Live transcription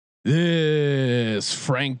This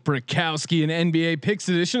Frank Brickowski and NBA Picks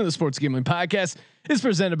edition of the Sports Gambling Podcast is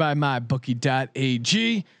presented by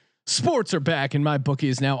MyBookie.ag. Sports are back, and MyBookie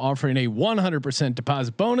is now offering a 100%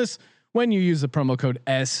 deposit bonus when you use the promo code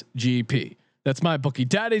SGP. That's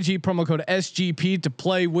MyBookie.ag, promo code SGP to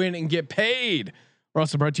play, win, and get paid. We're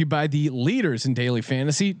also brought to you by the leaders in daily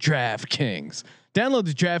fantasy, DraftKings. Download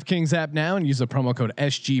the DraftKings app now and use the promo code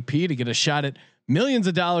SGP to get a shot at millions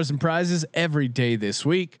of dollars in prizes every day this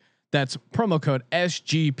week. That's promo code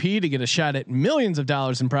SGP to get a shot at millions of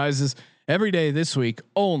dollars in prizes every day this week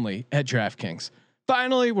only at DraftKings.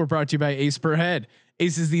 Finally, we're brought to you by Ace Per Head.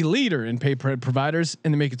 Ace is the leader in pay per head providers,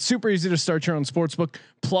 and they make it super easy to start your own sportsbook.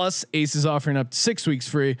 Plus, Ace is offering up to 6 weeks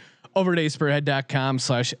free over at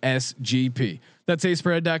aceperhead.com/SGP. That's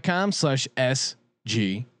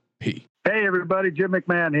aceperhead.com/SGP. Hey everybody, Jim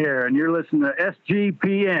McMahon here, and you're listening to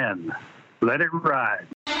SGPN. Let it ride.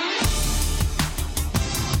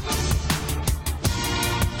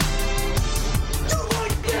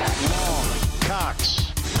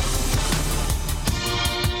 Cox.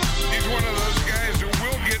 He's one of those guys who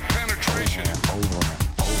will get penetration. Over.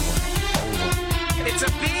 It's a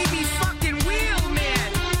baby fucking wheel,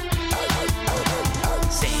 man.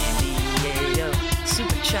 San Diego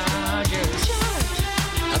Superchargers.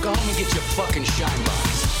 Now go home and get your fucking shine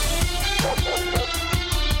box.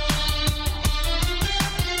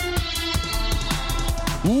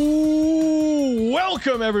 Ooh,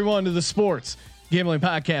 welcome everyone to the Sports Gambling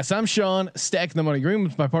Podcast. I'm Sean, stacking the money green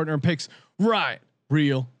with my partner in picks, Ryan,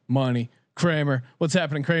 Real Money Kramer. What's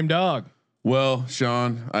happening, Kramer dog? Well,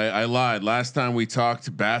 Sean, I lied. Last time we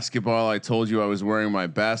talked basketball, I told you I was wearing my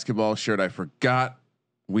basketball shirt. I forgot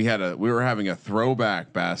we were having a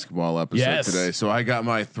throwback basketball episode today. So I got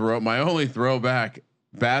my only throwback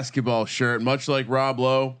basketball shirt, much like Rob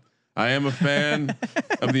Lowe. I am a fan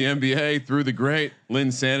of the NBA through the great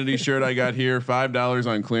Linsanity shirt I got here, $5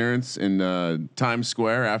 on clearance in Times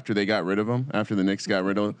Square after they got rid of him. After the Knicks got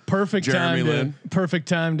rid of him. Perfect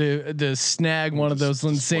time to snag one of those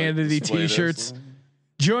Linsanity t-shirts.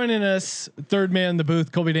 Joining us, third man in the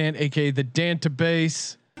booth, Colby Dant, aka the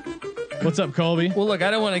Dantabase. What's up, Colby? Well, look,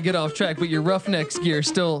 I don't want to get off track, but your Roughnecks gear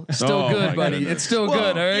still good, buddy. Goodness. It's still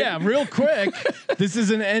good. All right. Yeah, real quick. This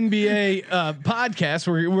is an NBA podcast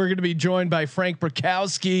where we're going to be joined by Frank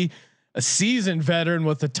Brickowski, a seasoned veteran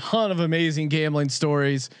with a ton of amazing gambling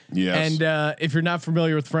stories. Yes. And if you're not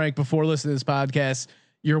familiar with Frank, before listening to this podcast,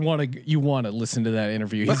 you want to listen to that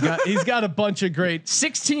interview. He's got a bunch of great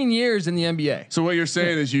 16 years in the NBA. So what you're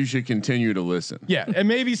saying is you should continue to listen. Yeah, and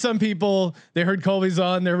maybe some people, they heard Colby's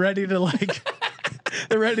on, they're ready to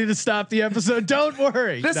they're ready to stop the episode. Don't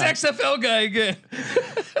worry. This XFL guy again.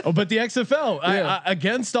 But the XFL, I,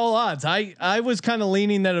 against all odds, I was kind of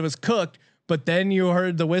leaning that it was cooked, but then you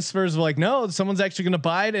heard the whispers of like, no, someone's actually going to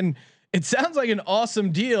buy it, and it sounds like an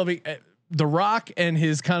awesome deal. The Rock and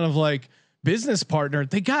his kind of like business partner,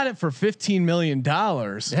 they got it for $15 million.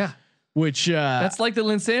 Yeah. Which that's like the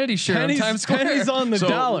Linsanity shirt on Times Square. Pennies on the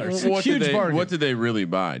dollar. Huge bargain. What did they really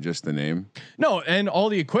buy? Just the name? No, and all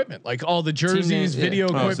the equipment, like all the jerseys, video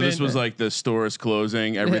equipment. So this was like the store is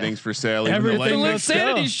closing, everything's for sale. Even the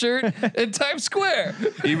Linsanity shirt in Times Square.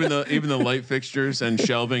 even the light fixtures and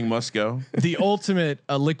shelving must go. The ultimate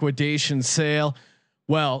liquidation sale.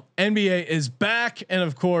 Well, NBA is back, and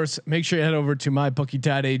of course, make sure you head over to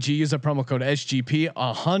mybookie.ag. Use the promo code SGP,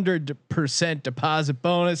 100% deposit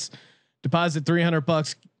bonus. Deposit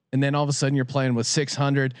 $300, and then all of a sudden you're playing with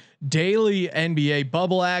 600. Daily NBA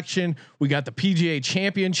bubble action. We got the PGA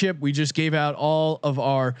Championship. We just gave out all of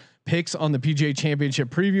our picks on the PGA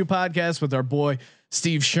Championship preview podcast with our boy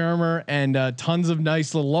Steve Shermer, and tons of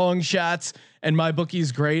nice little long shots. And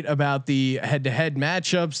MyBookie's great about the head-to-head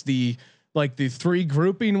matchups. The 3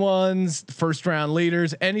 grouping ones, first round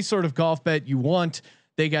leaders, any sort of golf bet you want,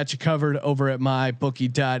 they got you covered over at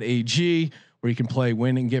mybookie.ag, where you can play,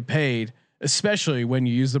 win, and get paid, especially when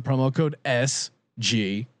you use the promo code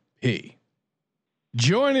SGP.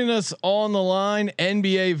 Joining us on the line,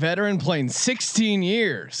 NBA veteran playing 16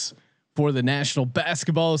 years for the National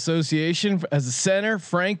Basketball Association as a center,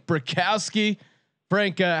 Frank Brickowski.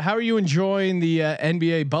 Frank, how are you enjoying the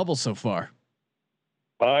NBA bubble so far?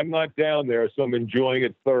 I'm not down there, so I'm enjoying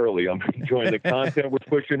it thoroughly. I'm enjoying the content we're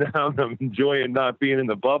pushing out. I'm enjoying not being in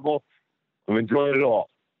the bubble. I'm enjoying it all.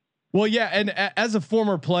 Well, yeah, and as a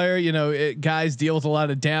former player, guys deal with a lot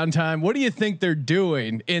of downtime. What do you think they're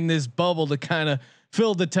doing in this bubble to kind of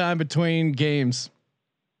fill the time between games?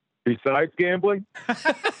 Besides gambling?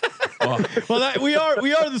 Well, we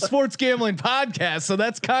are the Sports Gambling Podcast, so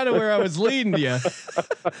that's kind of where I was leading you.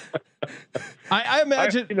 I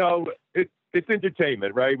imagine, it's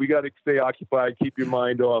entertainment, right? We got to stay occupied, keep your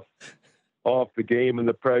mind off the game and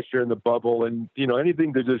the pressure and the bubble, and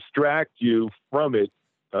anything to distract you from it.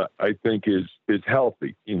 I think is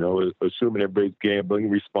healthy. Assuming everybody's gambling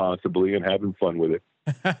responsibly and having fun with it.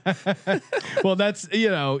 Well, that's you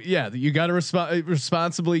got to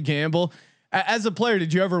responsibly gamble. As a player,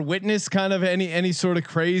 did you ever witness kind of any sort of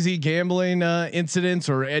crazy gambling incidents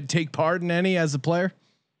or take part in any as a player?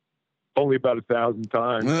 Only about 1,000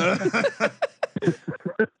 times.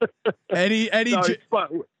 any no, it's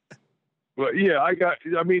fun. Well, yeah,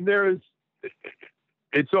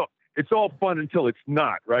 it's all fun until it's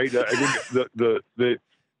not, right? I think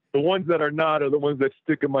the ones that are not are the ones that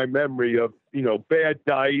stick in my memory of bad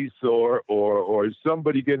dice or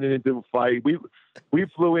somebody getting into a fight. We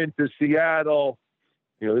flew into Seattle.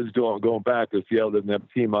 This is going back to Seattle didn't have a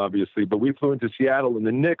team obviously, but we flew into Seattle and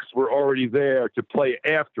the Knicks were already there to play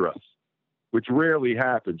after us, which rarely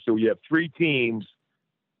happens. So we have 3 teams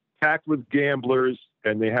packed with gamblers,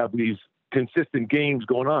 and they have these consistent games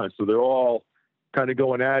going on. So they're all kind of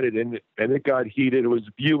going at it, and it got heated. It was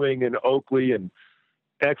Ewing and Oakley and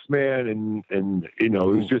X-Man, and it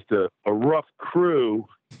was just a rough crew.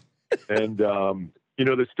 And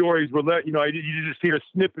the stories were you just hear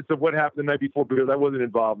snippets of what happened the night before, because I wasn't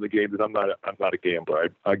involved in the game, and I'm not a gambler.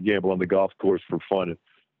 I gamble on the golf course for fun,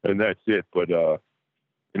 and that's it. But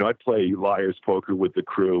I'd play liar's poker with the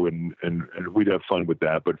crew, and we'd have fun with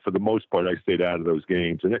that. But for the most part, I stayed out of those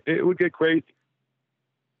games, and it would get crazy.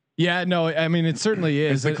 Yeah, no, I mean, it certainly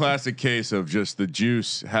is. It's a classic case of just the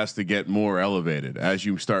juice has to get more elevated as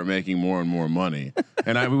you start making more and more money.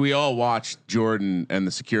 And we all watched Jordan and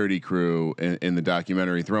the security crew in the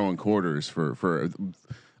documentary throwing quarters for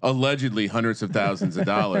allegedly hundreds of thousands of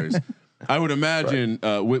dollars. I would imagine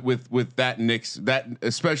with that Knicks,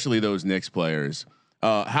 especially those Knicks players.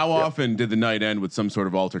 How often did the night end with some sort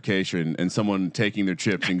of altercation and someone taking their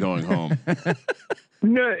chips and going home?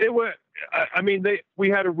 No, it was. I mean, we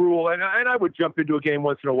had a rule, and I would jump into a game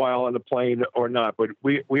once in a while on the plane or not, but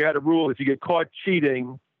we had a rule: if you get caught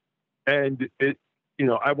cheating, and I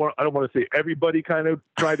don't want to say everybody kind of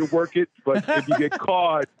tried to work it, but if you get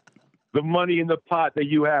caught, the money in the pot that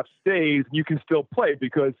you have stays, and you can still play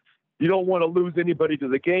because you don't want to lose anybody to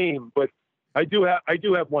the game. But I do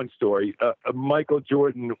have one story. Michael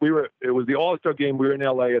Jordan. It was the All-Star game. We were in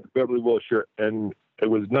LA at the Beverly Wilshire, and it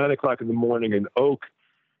was 9:00 in the morning, and Oak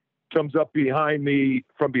comes up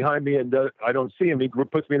from behind me, and I don't see him. He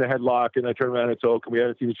puts me in a headlock, and I turn around and it's Oak, and we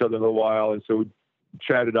haven't seen each other in a while, and so we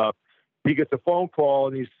chatted up. He gets a phone call,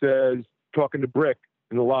 and he says, talking to Brick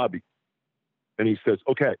in the lobby, and he says,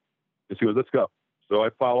 "Okay," and he goes, "Let's go." So I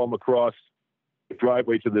follow him across the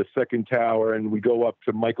driveway to the second tower, and we go up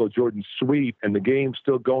to Michael Jordan's suite, and the game's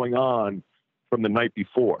still going on from the night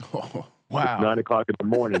before. Oh, wow. It's 9:00 in the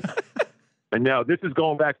morning. And now this is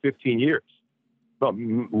going back 15 years. Well,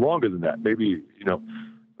 longer than that. Maybe,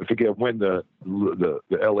 I forget when the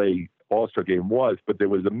LA All-Star game was, but there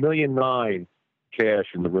was $1.9 million cash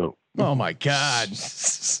in the room. Oh my God.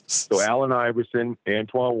 So Allen Iverson,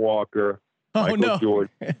 Antoine Walker, Michael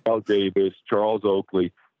Jordan, Al Davis, Charles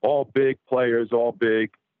Oakley, all big players, all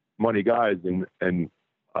big money guys. And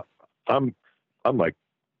I'm like,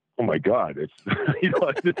 oh my God, it's,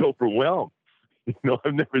 I'm just overwhelmed.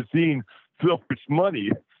 I've never seen so much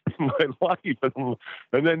money in my life.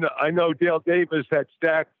 And then I know Dale Davis had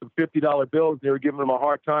stacks of $50 bills. They were giving him a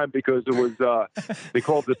hard time because it was, they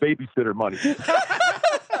called it babysitter money.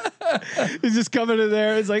 He's just coming in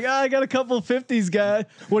there. It's like, I got a couple of 50s, guy.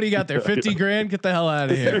 What do you got there? 50 grand? Get the hell out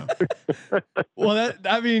of here. Well,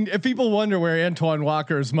 if people wonder where Antoine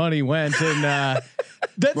Walker's money went, and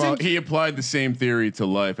he applied the same theory to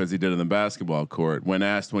life as he did on the basketball court. When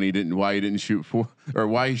asked why he didn't shoot 4, or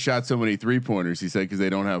why he shot so many 3-pointers, he said, because they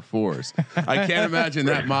don't have 4s. I can't imagine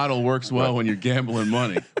that model works well when you're gambling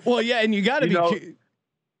money. Well, yeah. And you got to be,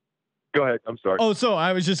 go ahead. I'm sorry. Oh, so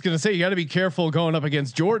I was just going to say, you got to be careful going up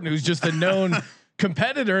against Jordan, who's just a known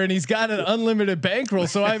competitor, and he's got an unlimited bankroll.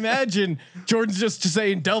 So I imagine Jordan's just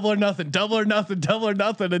saying double or nothing, double or nothing, double or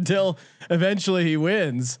nothing until eventually he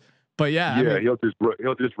wins. But yeah, he'll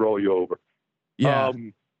just roll you over. Yeah.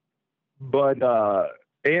 But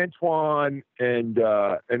Antoine and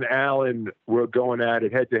Allen were going at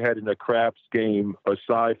it head to head in a craps game,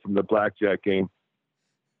 aside from the blackjack game,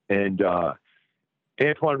 and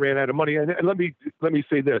Antoine ran out of money. And let me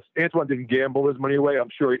say this: Antoine didn't gamble his money away. I'm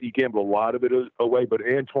sure he gambled a lot of it away. But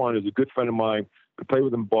Antoine is a good friend of mine. I play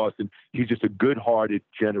with him in Boston. He's just a good-hearted,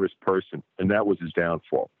 generous person, and that was his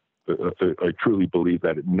downfall. I truly believe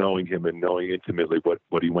that, knowing him and knowing intimately what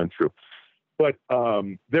he went through. But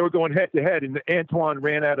they were going head to head, and Antoine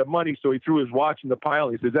ran out of money, so he threw his watch in the pile.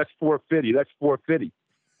 And he says, "That's $450. That's $450."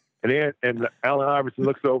 And Allen Iverson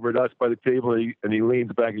looks over at us by the table, and he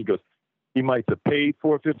leans back and he goes, "He might have paid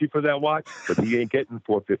 $450 for that watch, but he ain't getting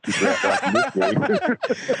 $450 for that watch in this game."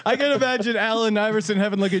 I can imagine Allen Iverson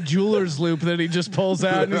having like a jeweler's loop that he just pulls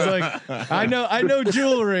out, and he's like, "I know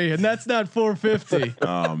jewelry, and that's not $450."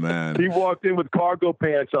 Oh man. He walked in with cargo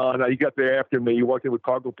pants on. He got there after me. He walked in with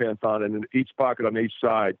cargo pants on, and in each pocket on each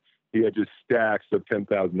side, he had just stacks of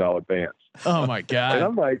 $10,000 bands. Oh my god! And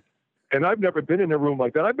I'm like, and I've never been in a room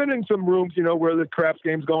like that. I've been in some rooms, where the craps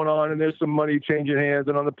game's going on and there's some money changing hands,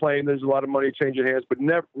 and on the plane there's a lot of money changing hands, but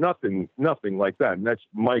nothing like that. And that's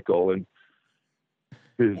Michael and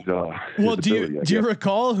his. Well, his do you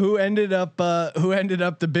recall who ended up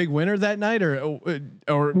the big winner that night, or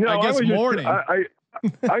no, I guess morning? I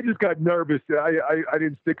just got nervous. I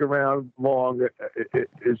didn't stick around long.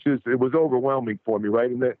 It was overwhelming for me,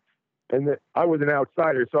 right? And that I was an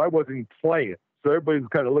outsider, so I wasn't playing. So everybody's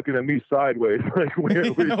kind of looking at me sideways, like, where's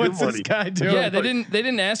your What's money? this guy doing? Yeah, they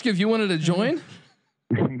didn't ask you if you wanted to join.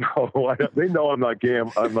 No, they know I'm not a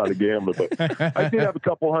gambler, but I did have a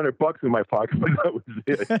couple $100 in my pocket, but that was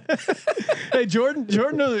it. Hey, Jordan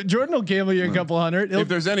will gamble you a couple hundred. If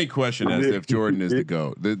there's any question as to if Jordan is the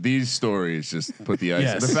GOAT, these stories just put the ice.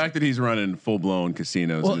 Yes. The fact that he's running full blown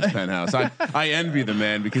casinos in his penthouse, I envy the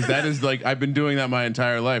man, because that is like, I've been doing that my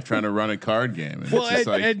entire life, trying to run a card game. And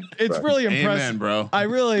it's really impressive, amen, bro. I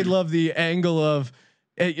really love the angle of,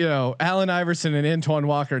 Allen Iverson and Antoine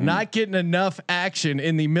Walker not getting enough action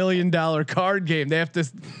in the $1 million card game. They have to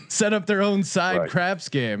set up their own side craps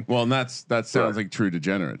game. Well, and that sounds like true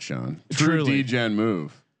degenerate, Sean. True Truly. degen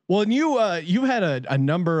move. Well, and you had a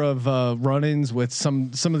number of run-ins with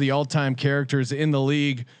some of the all-time characters in the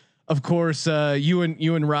league. Of course, you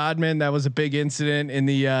and Rodman, that was a big incident in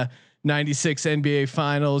the '96 NBA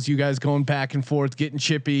Finals. You guys going back and forth, getting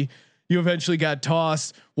chippy. You eventually got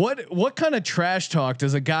tossed. What kind of trash talk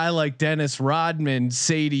does a guy like Dennis Rodman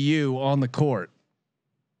say to you on the court?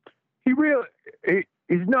 He's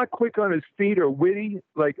not quick on his feet or witty.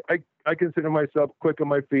 Like I consider myself quick on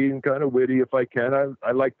my feet and kind of witty if I can.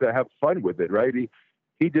 I like to have fun with it, right?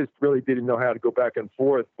 He just really didn't know how to go back and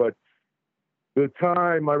forth. But the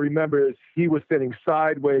time I remember is he was standing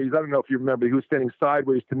sideways. I don't know if you remember. He was standing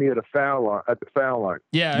sideways to me at the foul line.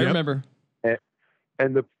 Yeah, I remember.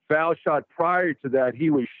 And the foul shot prior to that, he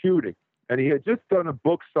was shooting, and he had just done a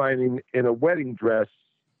book signing in a wedding dress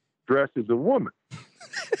as a woman.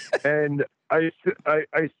 And I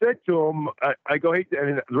said to him, I go, "Hey,"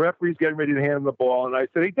 and the referee's getting ready to hand him the ball, and I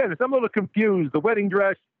said, "Hey, Dennis, I'm a little confused. The wedding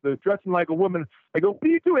dress, the dressing like a woman." I go, "What do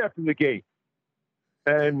you do after the game?"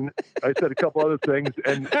 And I said a couple other things,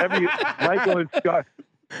 and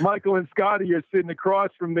Michael and Scotty are sitting across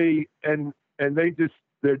from me, and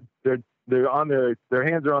they're on their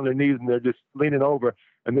hands are on their knees, and they're just leaning over,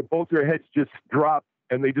 and both their heads just drop,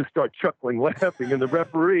 and they just start chuckling, laughing. And the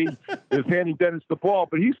referee is handing Dennis the ball,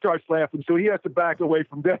 but he starts laughing, so he has to back away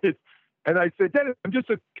from Dennis. And I said, "Dennis,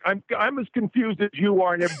 I'm as confused as you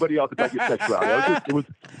are and everybody else about your sexuality.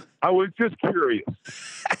 I was just curious."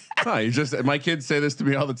 My kids say this to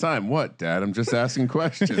me all the time. "What, Dad? I'm just asking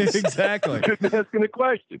questions." Exactly. Just asking a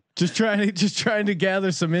question. Just trying to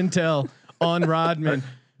gather some intel on Rodman.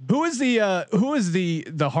 Who is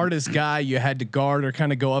the hardest guy you had to guard or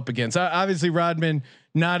kind of go up against? Obviously Rodman,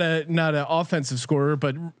 not an offensive scorer,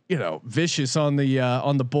 but vicious on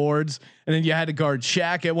the boards. And then you had to guard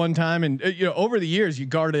Shaq at one time, and over the years you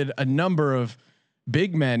guarded a number of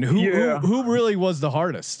big men. Who really was the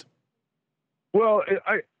hardest? Well,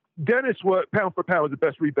 Dennis was pound for pound was the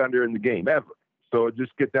best rebounder in the game ever. So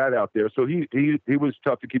just get that out there. So he was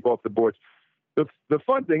tough to keep off the boards. The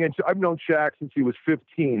fun thing, and I've known Shaq since he was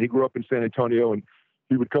 15. He grew up in San Antonio, and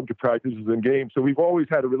he would come to practices and games. So we've always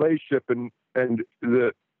had a relationship. And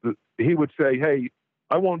he would say, "Hey,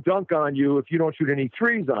 I won't dunk on you if you don't shoot any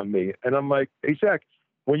threes on me." And I'm like, "Hey, Shaq,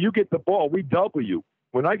 when you get the ball, we double you.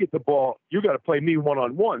 When I get the ball, you got to play me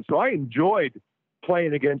one-on-one." So I enjoyed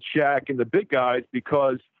playing against Shaq and the big guys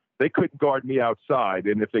because they couldn't guard me outside,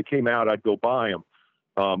 and if they came out, I'd go by them.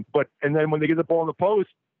 And then when they get the ball in the post,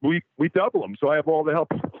 we double them. So I have all the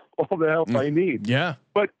help I need. Yeah.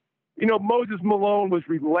 But, Moses Malone was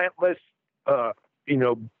relentless. Buck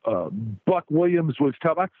Williams was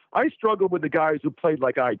tough. I struggled with the guys who played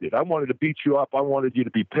like I did. I wanted to beat you up. I wanted you to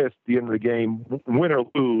be pissed at the end of the game, win or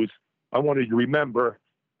lose. I wanted you to remember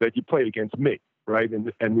that you played against me. Right.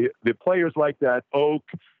 And the players like that, Oak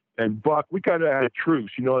and Buck, we kind of had a truce,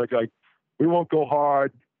 like we won't go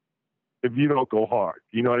hard if you don't go hard,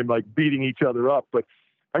 what I mean? Like beating each other up. But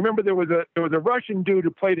I remember there was a Russian dude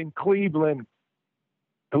who played in Cleveland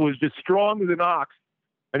who was just strong as an ox,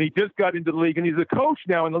 and he just got into the league, and he's a coach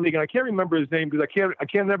now in the league, and I can't remember his name because I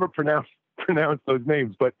can't never pronounce those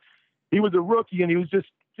names, but he was a rookie, and he was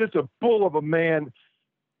just a bull of a man.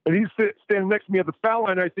 And he's standing next to me at the foul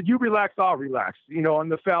line. And I said, "You relax, I'll relax." On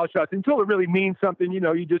the foul shots until it really means something.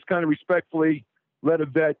 You just kind of respectfully let a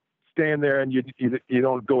vet stand there, and you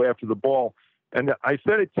don't go after the ball. And I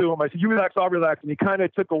said it to him. I said, "You relax, I'll relax." And he kind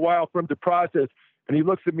of took a while for him to process. And he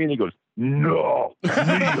looks at me and he goes, "No, me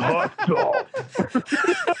hustle."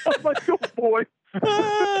 I'm like, "Oh boy."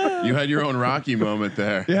 You had your own Rocky moment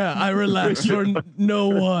there. Yeah, I relax for no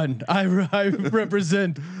one. I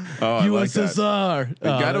represent USSR. Like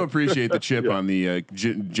got to appreciate the chip on the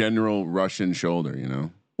general Russian shoulder.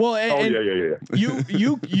 Well, yeah.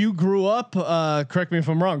 You grew up. Correct me if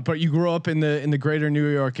I'm wrong, but you grew up in the greater New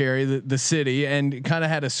York area, the city, and kind of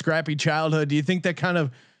had a scrappy childhood. Do you think that kind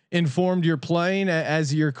of informed your playing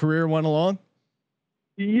as your career went along?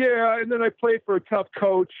 Yeah, and then I played for a tough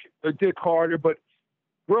coach, Dick Harder. But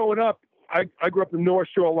growing up, I grew up in North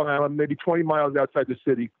Shore, Long Island, maybe 20 miles outside the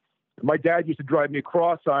city. My dad used to drive me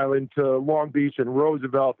across island to Long Beach and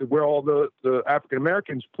Roosevelt, where all the African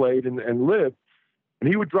Americans played and lived. And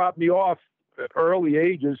he would drop me off at early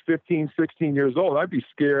ages, 15, 16 years old. I'd be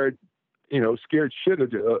scared, scared shit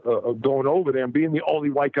of going over there and being the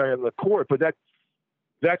only white guy on the court. But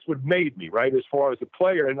that's what made me, right, as far as a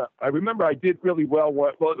player. And I remember I did really well.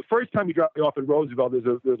 Well, the first time he dropped me off in Roosevelt,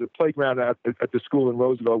 there's a playground at the school in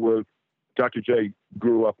Roosevelt where Dr. J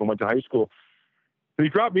grew up and went to high school. So he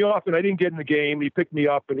dropped me off, and I didn't get in the game. He picked me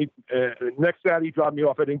up, and next Saturday he dropped me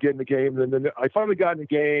off. I didn't get in the game. And then I finally got in the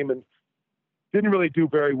game and didn't really do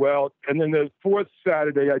very well. And then the fourth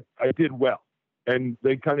Saturday, I did well. And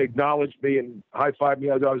they kind of acknowledged me and high-fived me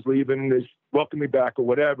as I was leaving. They welcomed me back or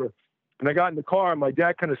whatever. And I got in the car, and my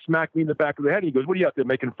dad kind of smacked me in the back of the head. He goes, "What are you out there,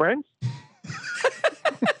 making friends?"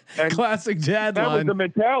 And classic dad that line. was the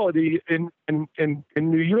mentality in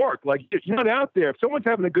New York. Like, if you're not out there, if someone's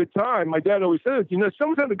having a good time, my dad always says, if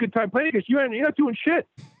someone's having a good time playing against you, you're not doing shit.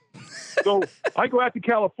 So I go out to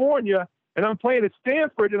California, and I'm playing at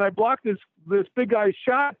Stanford, and I blocked this big guy's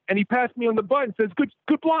shot, and he passed me on the butt and says,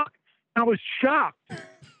 good block. And I was shocked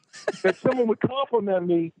that someone would compliment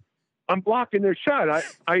me on blocking their shot.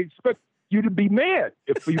 I expect you to be mad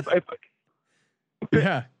if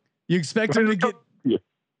yeah, you expect him to get. Yeah.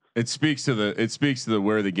 It speaks to the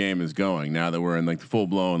where the game is going now that we're in like the full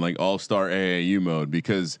blown like all-star AAU mode,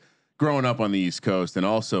 because growing up on the East Coast and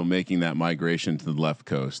also making that migration to the left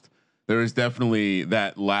coast, there is definitely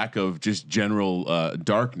that lack of just general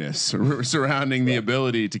darkness surrounding the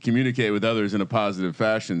ability to communicate with others in a positive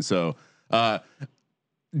fashion. So,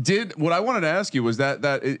 what I wanted to ask you was that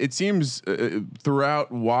it seems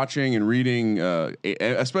throughout watching and reading,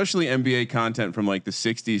 especially NBA content from like the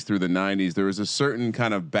 60s through the 90s, there was a certain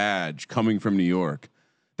kind of badge coming from New York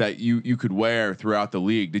that you could wear throughout the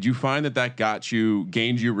league. Did you find that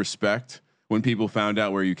gained you respect when people found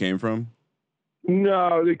out where you came from?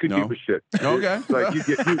 No, they could give a shit. Okay. It's like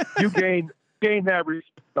you gain that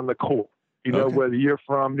respect on the court, Okay. whether you're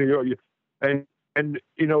from New York, and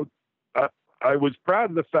I was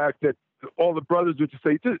proud of the fact that all the brothers would just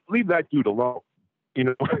say, "Just leave that dude alone."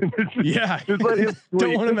 Yeah. Just let him sleep.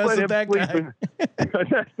 Don't want to Just mess let with him that sleep. guy. And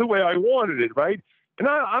that's the way I wanted it, right? And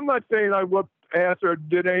I'm not saying I whooped ass or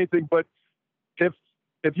did anything, but if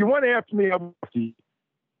you went after me, I would. You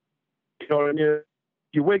know what I mean?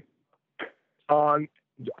 You wake on,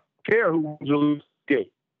 care who wins or loses the game.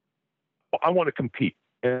 I want to compete,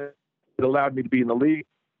 and it allowed me to be in the league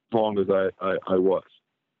as long as I was.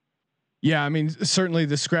 Yeah, I mean, certainly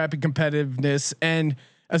the scrappy competitiveness. And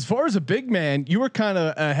as far as a big man, you were kind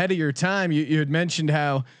of ahead of your time. You had mentioned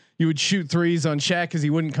how you would shoot threes on Shaq because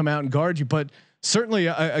he wouldn't come out and guard you, but certainly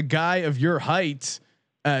a guy of your height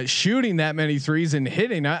shooting that many threes and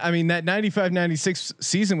hitting. I mean, that 95-96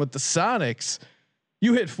 season with the Sonics,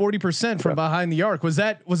 you hit 40% from behind the arc. Was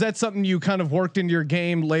that something you kind of worked into your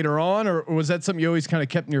game later on, or was that something you always kind of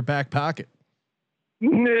kept in your back pocket?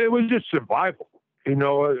 It was just survival.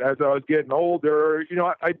 As I was getting older,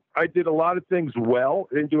 I did a lot of things well.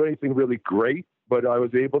 I didn't do anything really great, but I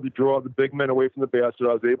was able to draw the big men away from the basket.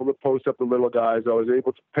 I was able to post up the little guys. I was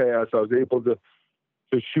able to pass. I was able to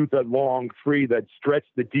shoot that long three that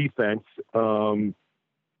stretched the defense. And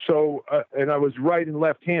I was right and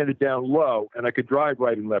left-handed down low, and I could drive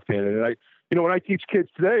right and left-handed. And when I teach kids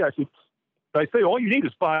today, I say all you need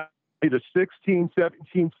is 5 to 16,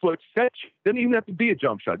 17 foot set. Doesn't even have to be a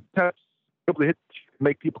jump shot. Able to hit,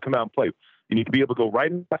 make people come out and play. You need to be able to go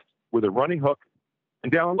right and left with a running hook,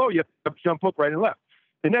 and down low you have to jump hook right and left.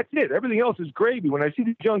 and that's it. Everything else is gravy. When I see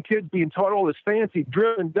these young kids being taught all this fancy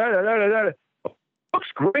drill and looks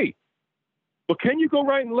great. But can you go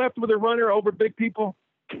right and left with a runner over big people?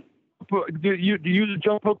 Do you use a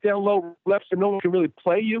jump hook down low left so no one can really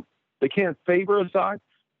play you? They can't favor a side.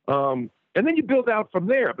 And then you build out from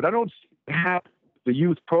there. But I don't have the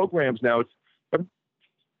youth programs now. It's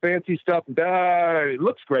fancy stuff. It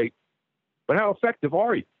looks great. But how effective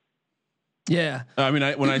are you? Yeah. I mean,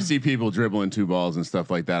 when I see people dribbling 2 balls and stuff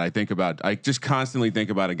like that, I just constantly think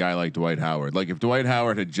about a guy like Dwight Howard. Like if Dwight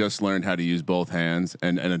Howard had just learned how to use both hands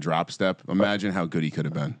and a drop step, imagine how good he could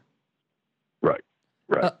have been. Right.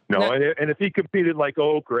 And if he competed like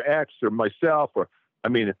Oak or X or myself,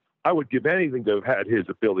 I would give anything to have had his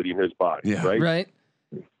ability in his body. Yeah. Right.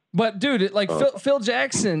 But dude, Phil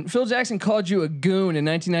Jackson called you a goon in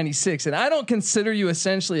 1996, and I don't consider you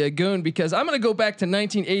essentially a goon because I'm going to go back to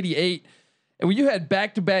 1988. And when you had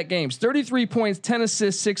back-to-back games, 33 points, 10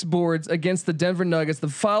 assists, 6 boards against the Denver Nuggets. The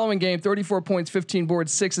following game, 34 points, 15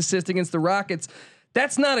 boards, 6 assists against the Rockets.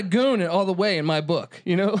 That's not a goon all the way in my book,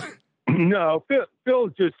 you know? No,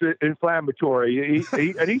 Phil's just inflammatory.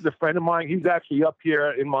 And he's a friend of mine. He's actually up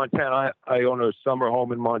here in Montana. I own a summer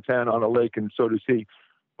home in Montana on a lake, and so does he.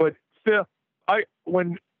 But Phil,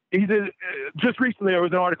 when he did just recently, there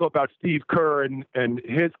was an article about Steve Kerr and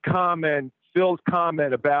Phil's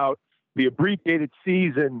comment about the abbreviated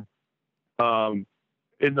season in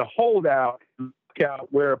the holdout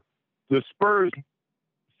where the Spurs,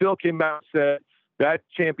 Phil came out and said that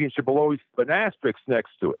championship will always have an asterisk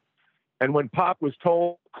next to it. And when Pop was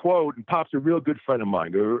told, quote, and Pop's a real good friend of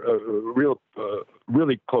mine,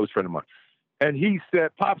 really close friend of mine. And he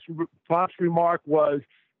said, Pop's remark was,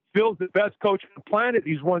 Phil's the best coach on the planet.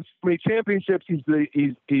 He's won so many championships. He's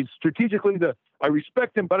strategically I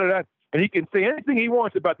respect him, but and he can say anything he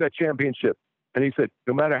wants about that championship. And he said,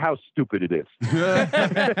 no matter how stupid it is.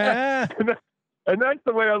 And that's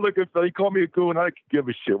the way I look at Phil. He called me a goon. I could give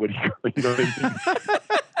a shit what he, you know what I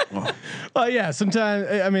mean? Well, yeah,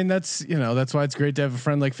 sometimes, I mean, that's why it's great to have a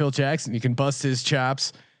friend like Phil Jackson. You can bust his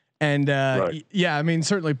chops. And right. Yeah, I mean,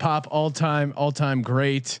 certainly Pop all time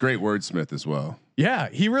great wordsmith as well. Yeah,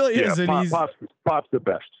 he really is. And Pop's the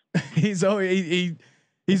best. He's always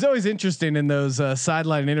interesting in those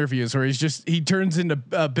sideline interviews where he turns into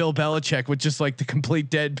Bill Belichick with just like the complete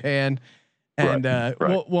deadpan and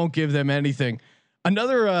won't give them anything.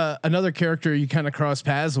 Another character you kind of cross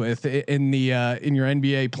paths with in your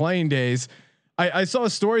NBA playing days. I saw a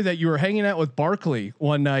story that you were hanging out with Barkley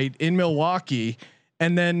one night in Milwaukee,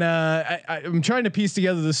 and then I'm trying to piece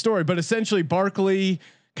together the story, but essentially Barkley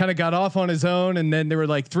kind of got off on his own, and then there were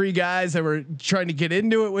like 3 guys that were trying to get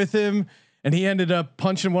into it with him, and he ended up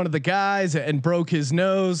punching one of the guys and broke his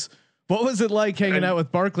nose. What was it like hanging out with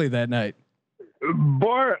Barkley that night?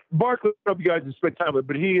 Barkley, I don't know if you guys have spent time with,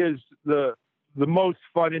 but he is the most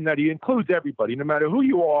fun in that he includes everybody. No matter who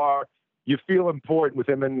you are, you feel important with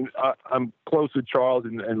him. And I'm close with Charles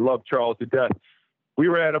and love Charles to death. We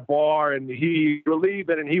were at a bar and we were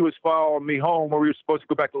leaving, and he was following me home where we were supposed to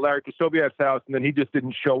go back to Larry Krasoviak's house, and then he just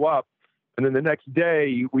didn't show up. And then the next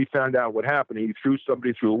day we found out what happened. He threw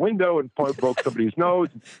somebody through a window and broke somebody's nose.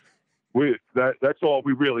 That's all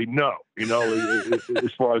we really know,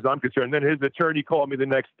 as far as I'm concerned. And then his attorney called me the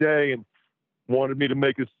next day and wanted me to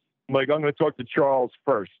make I'm going to talk to Charles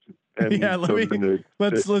first. And yeah,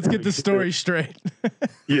 let's get the story straight.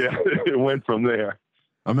 Yeah, it went from there.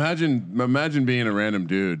 Imagine being a random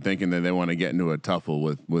dude thinking that they want to get into a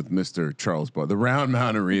tuffle with Mr. Charles Barkley, the round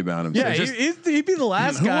mountain rebound. Yeah, he'd be the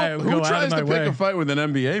last guy who tries to pick a fight with an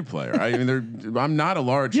NBA player. I mean, I'm not a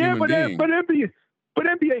large human being. But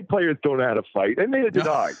NBA players don't know how to fight, and neither did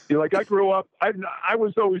I. Like I grew up, I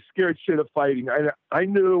was always scared shit of fighting. I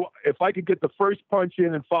knew if I could get the first punch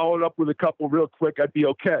in and follow it up with a couple real quick, I'd be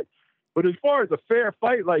okay. But as far as a fair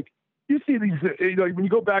fight, like you see these, when you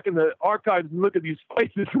go back in the archives and look at these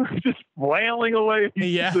fights, it's just flailing away,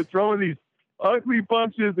 throwing these ugly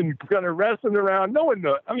punches and kind of wrestling around. No one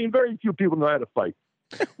knows. I mean, very few people know how to fight.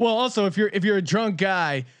 Well, also if you're a drunk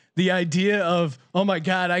guy, the idea of, oh my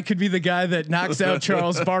God, I could be the guy that knocks out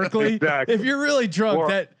Charles Barkley. Exactly. If you're really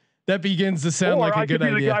drunk, that begins to sound like a good idea. Or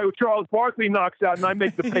I could be the guy who Charles Barkley knocks out and I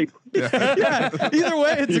make the paper. Yeah. Either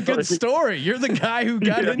way, it's a good story. You're the guy who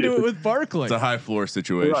got into it with Barkley. It's a high floor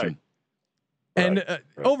situation. Right. And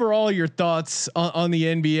overall, your thoughts on the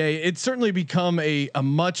NBA? It's certainly become a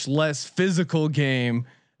much less physical game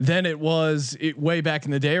than it was way back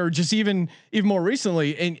in the day, or just even more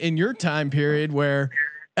recently in your time period where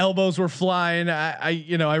elbows were flying.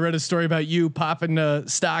 I read a story about you popping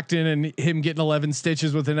Stockton and him getting 11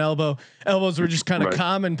 stitches with an elbow. Elbows were just kind of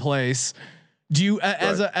commonplace. Do you,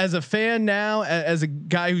 as a fan now, as a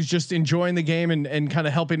guy who's just enjoying the game and kind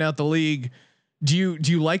of helping out the league, do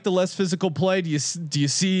you like the less physical play? Do you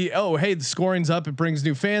see, oh, hey, the scoring's up, it brings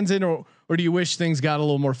new fans in, or do you wish things got a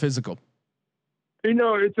little more physical?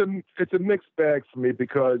 It's a mixed bag for me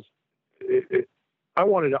because I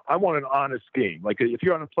want an honest game. Like if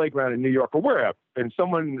you're on a playground in New York or wherever, and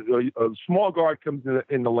a small guard comes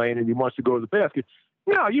in the lane and he wants to go to the basket,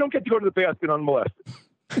 no, you don't get to go to the basket unmolested.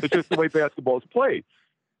 It's just the way basketball is played.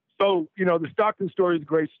 So, the Stockton story is a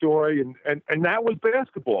great story, and that was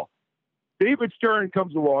basketball. David Stern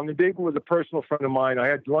comes along, and David was a personal friend of mine. I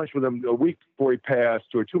had lunch with him a week before he passed,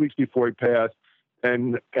 or 2 weeks before he passed,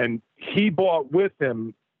 and he brought with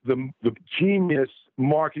him the genius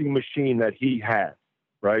marketing machine that he had,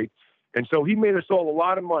 right? And so he made us all a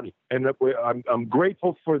lot of money, and I'm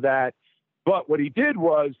grateful for that. But what he did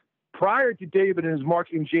was, prior to David and his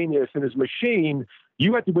marketing genius and his machine,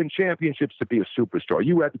 you had to win championships to be a superstar.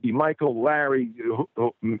 You had to be Michael, Larry,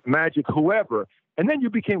 Magic, whoever, and then you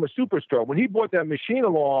became a superstar. When he brought that machine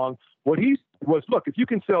along, what he was, look, if you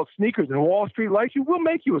can sell sneakers and Wall Street likes you, we'll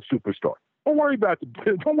make you a superstar. Don't worry about the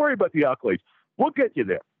accolades. We'll get you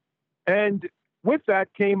there. And with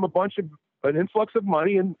that came an influx of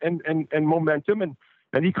money and momentum,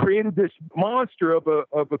 and he created this monster of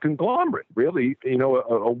a conglomerate, really,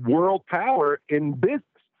 a world power in business.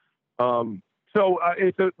 So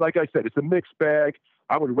like I said, it's a mixed bag.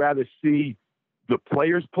 I would rather see the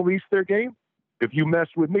players police their game. If you mess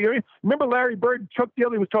with me, remember Larry Bird? Chuck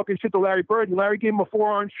Daly was talking shit to Larry Bird, and Larry gave him a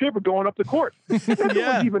forearm shiver going up the court. That's what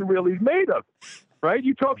he's even really made of, right?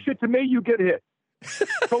 You talk shit to me, you get hit.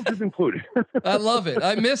 Coaches included. I love it.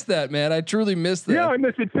 I miss that, man. I truly miss that. Yeah, I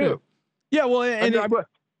miss it too. Yeah, well, and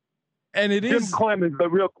it Jim is Clemens, but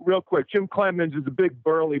real quick. Jim Clemens is a big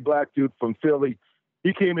burly black dude from Philly.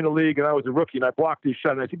 He came in the league and I was a rookie and I blocked his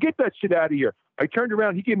shot and I said, "Get that shit out of here." I turned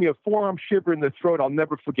around. He gave me a forearm shiver in the throat. I'll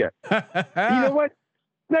never forget. You know what?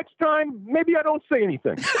 Next time, maybe I don't say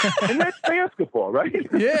anything. And that's basketball, right?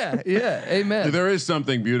 Yeah. Amen. There is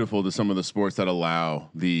something beautiful to some of the sports that allow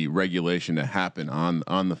the regulation to happen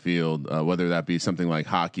on the field, whether that be something like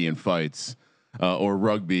hockey and fights. Or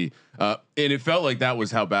rugby, and it felt like that was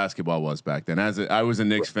how basketball was back then. I was a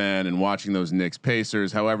Knicks fan and watching those Knicks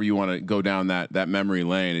Pacers, however you want to go down that memory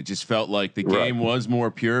lane, it just felt like the game was more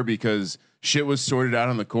pure because shit was sorted out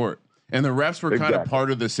on the court, and the refs were kind of part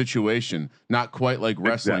of the situation, not quite like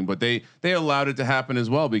wrestling, but they allowed it to happen as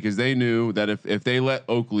well because they knew that if they let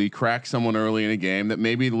Oakley crack someone early in a game, that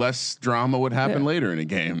maybe less drama would happen later in a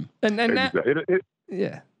game. And that,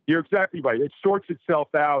 You're exactly right. It sorts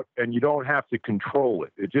itself out, and you don't have to control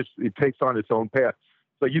it. It takes on its own path.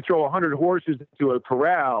 So you throw 100 horses into a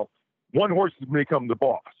corral, one horse is going to become the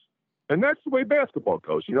boss, and that's the way basketball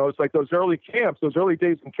goes. It's like those early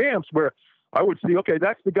days in camps where I would see, okay,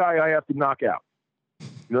 that's the guy I have to knock out.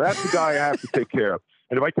 That's the guy I have to take care of,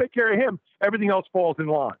 and if I take care of him, everything else falls in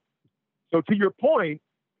line. So to your point,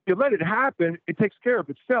 you let it happen, it takes care of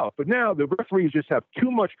itself. But now the referees just have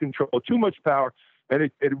too much control, too much power. And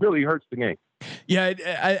it really hurts the game. Yeah,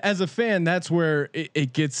 as a fan, that's where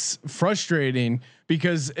it gets frustrating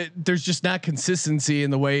because there's just not consistency in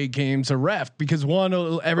the way games are reffed. Because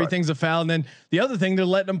everything's a foul, and then the other thing, they're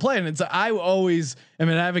letting them play. And I always am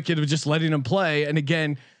an advocate of just letting them play. And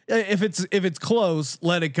again, if it's close,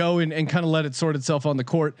 let it go and kind of let it sort itself on the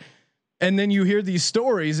court. And then you hear these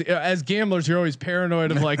stories as gamblers, you're always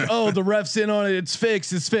paranoid of like, oh, the ref's in on it, it's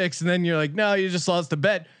fixed. And then you're like, no, you just lost the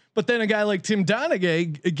bet. But then a guy like Tim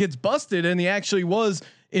Donaghy gets busted, and he actually was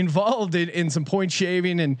involved in some point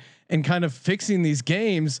shaving and kind of fixing these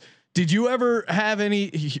games. Did you ever have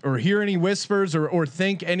any or hear any whispers or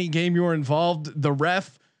think any game you were involved, the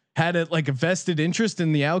ref had a vested interest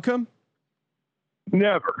in the outcome?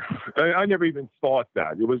 Never. I never even thought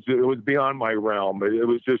that. It was beyond my realm. It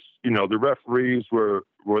was just, the referees were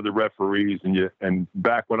the referees, and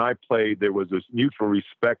back when I played, there was this mutual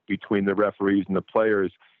respect between the referees and the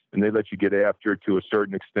players. And they let you get after it to a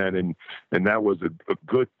certain extent, and that was a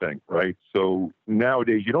good thing, right? So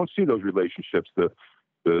nowadays you don't see those relationships, the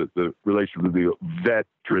relationship with the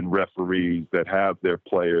veteran referees that have their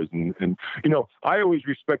players, and I always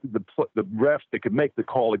respected the refs that could make the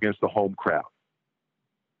call against the home crowd,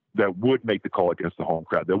 that would make the call against the home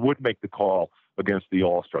crowd, that would make the call against the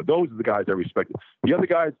All-Star. Those are the guys I respected. The other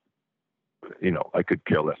guys, I could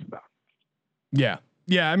care less about. Yeah.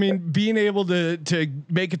 Yeah, I mean, being able to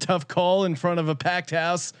make a tough call in front of a packed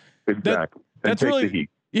house. Exactly. That's really the heat.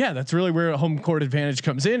 Yeah, that's really where a home court advantage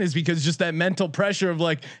comes in, is because just that mental pressure of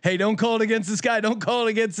like, hey, don't call it against this guy, don't call it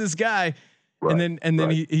against this guy. Right. And then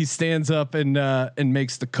he stands up and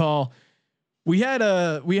makes the call. We had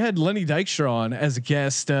Lenny Dykstra on as a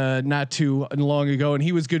guest not too long ago, and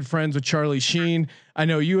he was good friends with Charlie Sheen. I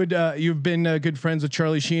know you've been good friends with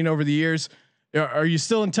Charlie Sheen over the years. Are you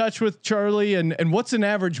still in touch with Charlie? And what's an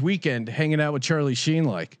average weekend hanging out with Charlie Sheen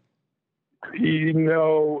like?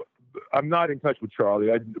 I'm not in touch with Charlie.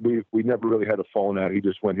 We never really had a falling out. He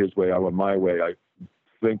just went his way, I went my way. I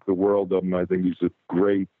think the world of him. I think he's a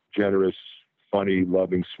great, generous, funny,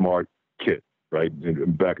 loving, smart kid. Right.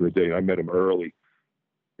 And back in the day, I met him early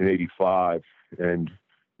in '85, and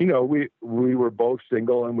we were both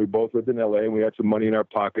single and we both lived in LA and we had some money in our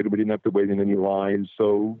pocket and we didn't have to wait in any lines.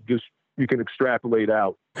 So just you can extrapolate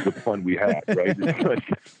out the fun we had. Right. It's like,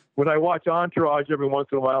 when I watch Entourage every once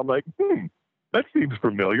in a while, I'm like, that seems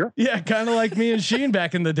familiar. Yeah, kind of like me and Sheen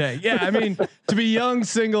back in the day. Yeah, I mean, to be young,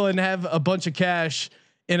 single, and have a bunch of cash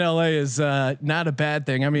in LA is not a bad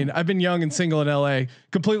thing. I mean, I've been young and single in LA,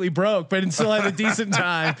 completely broke, but still had a decent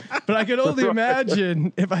time. But I could only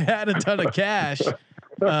imagine if I had a ton of cash,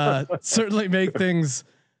 certainly make things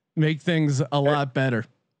a lot better.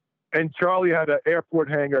 And Charlie had an airport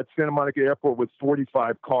hangar at Santa Monica Airport with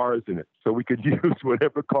 45 cars in it, so we could use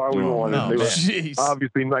whatever car we wanted. Oh, they were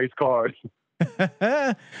obviously nice cars.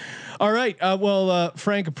 All right. Well,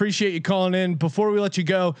 Frank, appreciate you calling in. Before we let you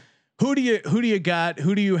go, who do you got?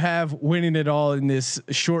 Who do you have winning it all in this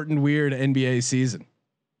short and weird NBA season?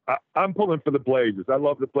 I'm pulling for the Blazers. I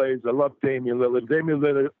love the Blazers. I love Damian Lillard. Damian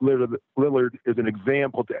Lillard is an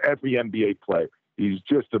example to every NBA player. He's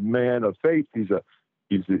just a man of faith. He's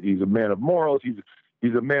a man of morals.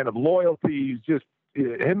 He's a man of loyalty. He's just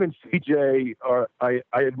him and CJ are. I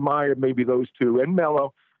admire maybe those two and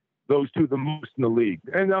Melo. Those two the most in the league,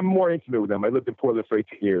 and I'm more intimate with them. I lived in Portland for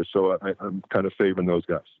 18 years, so I'm kind of favoring those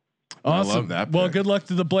guys. Awesome. I love that. Well, good luck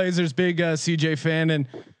to the Blazers. Big CJ fan, and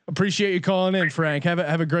appreciate you calling in, Frank. Have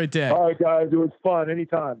a great day. All right, guys. It was fun.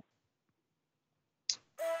 Anytime.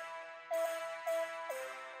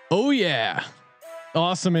 Oh yeah,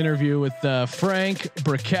 awesome interview with Frank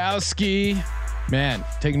Brickowski. Man,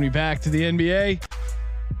 taking me back to the NBA.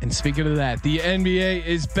 And speaking of that, the NBA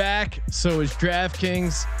is back. So is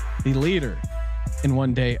DraftKings, the leader in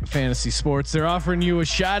one-day fantasy sports. They're offering you a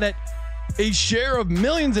shot at a share of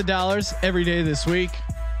millions of dollars every day this week.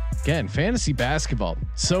 Again, fantasy basketball,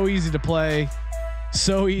 so easy to play,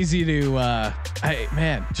 so easy to,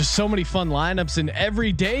 just so many fun lineups. And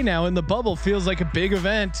every day now in the bubble feels like a big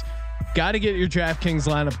event. Got to get your DraftKings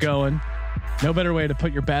lineup going. No better way to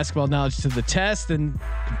put your basketball knowledge to the test than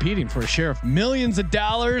competing for a share of millions of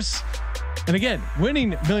dollars. And again,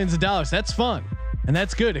 winning millions of dollars, that's fun. And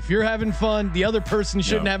that's good. If you're having fun, the other person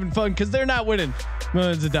shouldn't having fun because they're not winning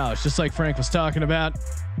millions of dollars, just like Frank was talking about.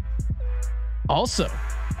 Also,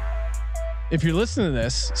 if you're listening to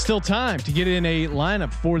this, still time to get in a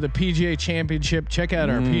lineup for the PGA Championship. Check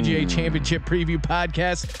out our PGA Championship preview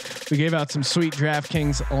podcast. We gave out some sweet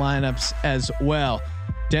DraftKings lineups as well.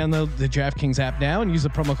 Download the DraftKings app now and use the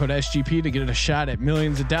promo code SGP to get a shot at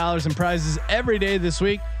millions of dollars in prizes every day this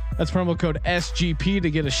week. That's promo code SGP to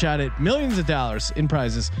get a shot at millions of dollars in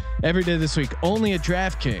prizes every day this week. Only at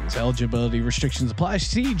DraftKings. Eligibility restrictions apply.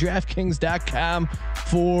 See DraftKings.com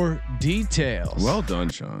for details. Well done,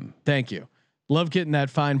 Sean. Thank you. Love getting that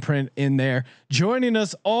fine print in there. Joining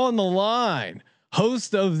us on the line,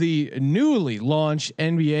 host of the newly launched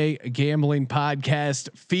NBA gambling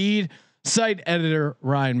podcast feed, site editor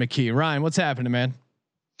Ryan McKee. Ryan, what's happening, man?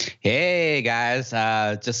 Hey guys,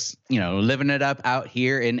 just living it up out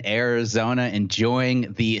here in Arizona,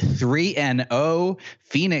 enjoying the 3-0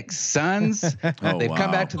 Phoenix Suns. They've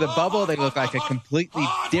come back to the bubble. They look like a completely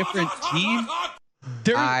different team.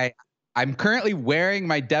 I'm currently wearing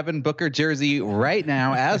my Devin Booker jersey right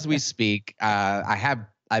now as we speak. I've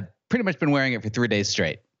pretty much been wearing it for 3 days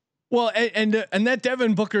straight. Well, and that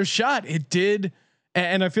Devin Booker shot, it did.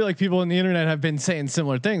 And I feel like people on the internet have been saying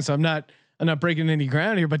similar things. So I'm not breaking any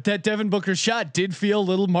ground here, but that Devin Booker shot did feel a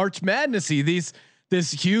little March Madnessy.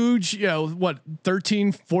 This huge,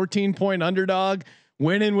 13, 14 point underdog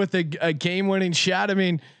winning with a game winning shot. I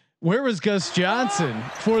mean, where was Gus Johnson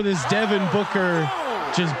for this Devin Booker,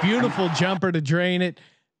 just beautiful jumper to drain it?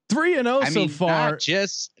 3-0 so far.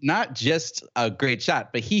 Not just a great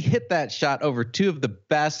shot, but he hit that shot over two of the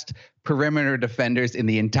best perimeter defenders in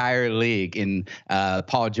the entire league in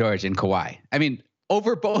Paul George and Kawhi. I mean,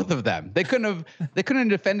 over both of them. They couldn't have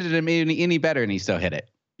defended him any better, and he still hit it.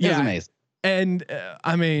 It was amazing. And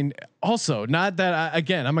I mean, also not that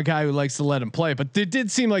I'm a guy who likes to let him play, but it did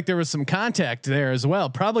seem like there was some contact there as well.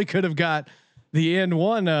 Probably could have got the and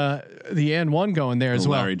one going there as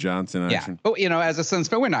well. Larry Johnson action. Yeah. But as a Suns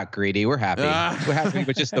fan, we're not greedy. We're happy. We're happy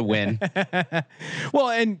with just the win. Well,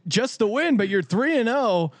 and just the win, but you're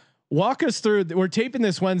 3-0 walk us through. We're taping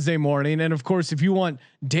this Wednesday morning, and of course, if you want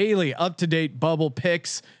daily, up-to-date bubble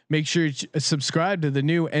picks, make sure you subscribe to the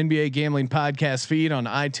new NBA Gambling Podcast feed on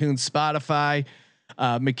iTunes, Spotify.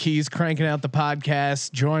 McKee's cranking out the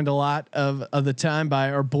podcast, joined a lot of the time by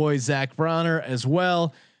our boy Zach Bronner as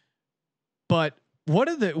well. But what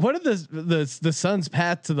are the Suns'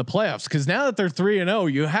 path to the playoffs? Because now that they're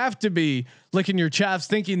 3-0, you have to be licking your chops,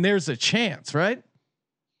 thinking there's a chance, right?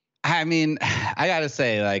 I mean, I gotta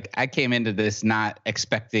say, like, I came into this not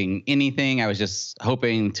expecting anything. I was just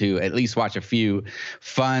hoping to at least watch a few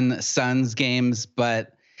fun Suns games.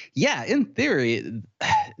 But yeah, in theory,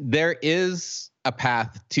 there is a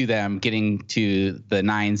path to them getting to the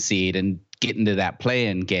 9 seed and getting to that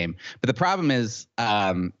play-in game. But the problem is,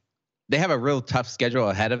 they have a real tough schedule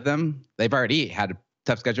ahead of them. They've already had a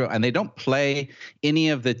tough schedule, and they don't play any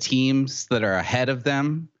of the teams that are ahead of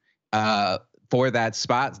them. For that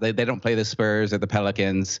spot, they don't play the Spurs or the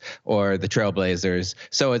Pelicans or the Trailblazers.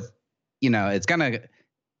 So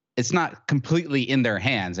it's not completely in their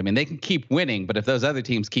hands. I mean, they can keep winning, but if those other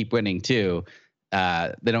teams keep winning too,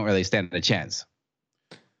 they don't really stand a chance.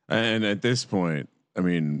 And at this point, I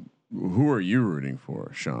mean, who are you rooting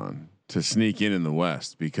for, Sean, to sneak in the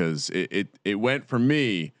West? Because it went for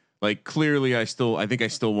me, like, clearly I think I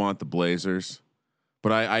still want the Blazers.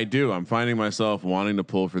 But I'm finding myself wanting to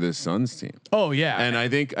pull for this Suns team. Oh yeah. And I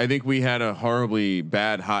think we had a horribly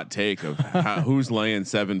bad hot take of who's laying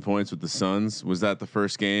 7 points with the Suns. Was that the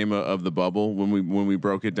first game of the bubble when we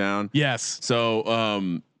broke it down? Yes.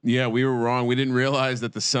 So yeah, we were wrong. We didn't realize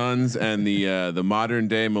that the Suns and the modern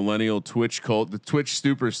day millennial Twitch cult, the Twitch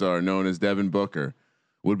superstar known as Devin Booker,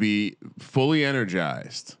 would be fully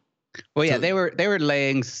energized. Well, yeah, they were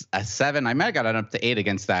laying a 7. I might have gotten up to 8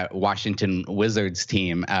 against that Washington Wizards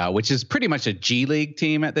team, which is pretty much a G League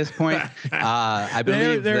team at this point. I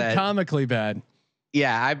believe they're comically bad.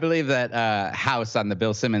 Yeah, I believe that House on the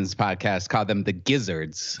Bill Simmons podcast called them the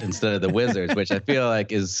Gizzards instead of the Wizards, which I feel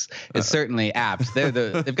like is certainly apt. They've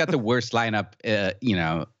got the worst lineup,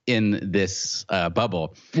 in this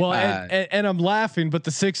bubble. Well, and I'm laughing, but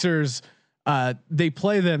the Sixers. They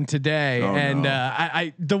play them today,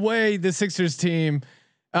 I the way the Sixers team,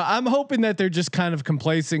 I'm hoping that they're just kind of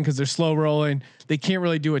complacent because they're slow rolling. They can't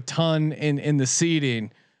really do a ton in the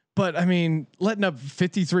seeding, but I mean, letting up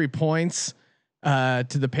 53 points to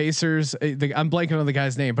the Pacers. I'm blanking on the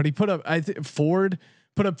guy's name, but he put up Ford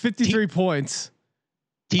put up 53 points.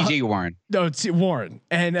 TJ Warren. No, it's Warren,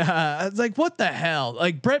 and I was like, what the hell?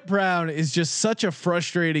 Like, Brett Brown is just such a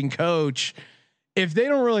frustrating coach. If they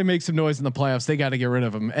don't really make some noise in the playoffs, they got to get rid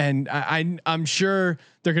of him. And I'm sure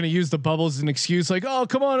they're going to use the bubbles as an excuse, like, oh,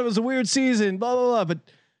 come on, it was a weird season, blah blah blah. But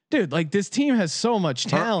dude, like, this team has so much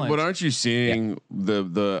talent. But aren't you seeing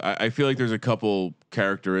I feel like there's a couple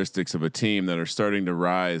characteristics of a team that are starting to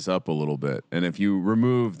rise up a little bit. And if you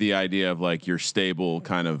remove the idea of like your stable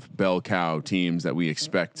kind of bell cow teams that we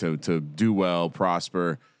expect to do well,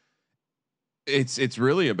 prosper, it's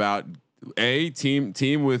really about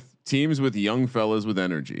teams with young fellas with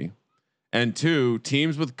energy, and 2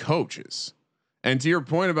 teams with coaches. And to your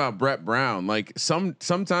point about Brett Brown, like,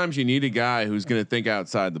 sometimes you need a guy who's going to think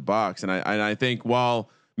outside the box. And I think while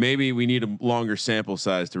maybe we need a longer sample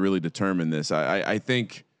size to really determine this, I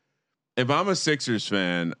think if I'm a Sixers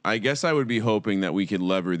fan, I guess I would be hoping that we could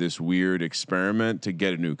lever this weird experiment to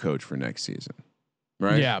get a new coach for next season.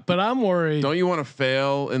 Right. Yeah, but I'm worried. Don't you want to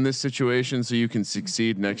fail in this situation so you can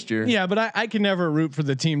succeed next year? Yeah, but I can never root for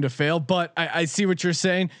the team to fail. But I see what you're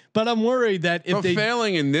saying. But I'm worried that if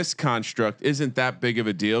failing in this construct isn't that big of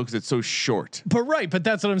a deal because it's so short. But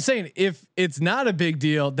that's what I'm saying. If it's not a big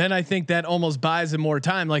deal, then I think that almost buys them more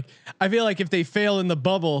time. Like, I feel like if they fail in the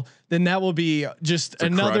bubble, then that will be just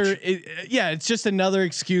another. It's just another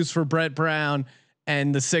excuse for Brett Brown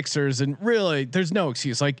and the Sixers. And really, there's no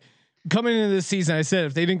excuse. Like, coming into this season, I said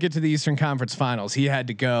if they didn't get to the Eastern Conference Finals, he had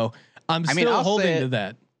to go. I'm still holding to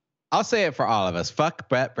that. I'll say it for all of us. Fuck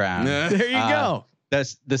Brett Brown. There you go.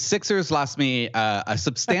 The Sixers lost me a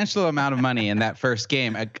substantial amount of money in that first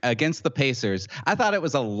game against the Pacers. I thought it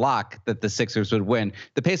was a lock that the Sixers would win.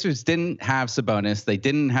 The Pacers didn't have Sabonis. They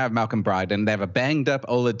didn't have Malcolm Brogdon. They have a banged up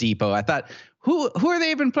Oladipo. I thought, who are they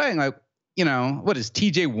even playing? Like, what is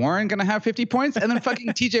TJ Warren going to have 50 points? And then fucking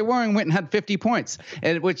TJ Warren went and had 50 points,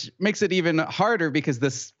 and which makes it even harder because the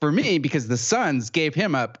Suns gave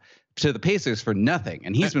him up to the Pacers for nothing,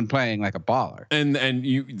 and he's been playing like a baller. And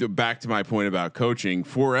you back to my point about coaching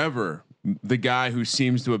forever. The guy who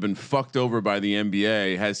seems to have been fucked over by the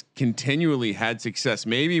NBA has continually had success.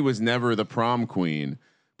 Maybe was never the prom queen,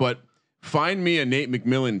 but find me a Nate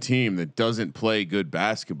McMillan team that doesn't play good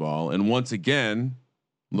basketball. And once again,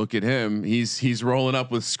 look at him. He's rolling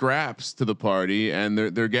up with scraps to the party, and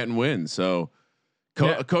they're getting wins. So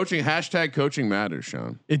coaching #coaching matters,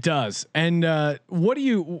 Sean. It does. And what do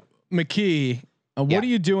you, McKee? What are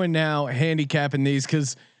you doing now, handicapping these?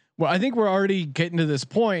 Because I think we're already getting to this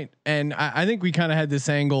point, and I think we kind of had this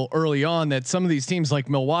angle early on that some of these teams like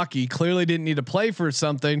Milwaukee clearly didn't need to play for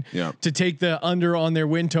something to take the under on their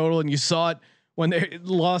win total, and you saw it when they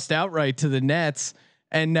lost outright to the Nets.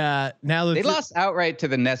 And now that they lost outright to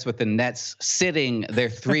the Nets with the Nets sitting their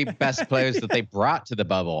 3 best players that they brought to the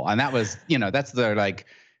bubble, and that was that's their like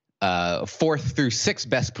 4th through 6th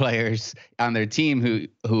best players on their team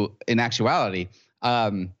who in actuality.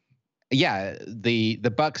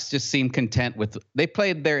 The Bucks just seem content with. They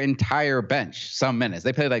played their entire bench some minutes.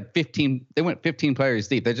 They played like 15. They went 15 players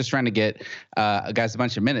deep. They're just trying to get guys a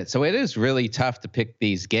bunch of minutes. So it is really tough to pick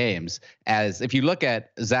these games. As if you look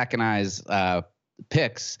at Zach and I's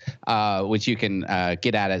picks, which you can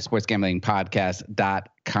get at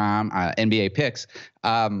sportsgamblingpodcast.com, NBA picks.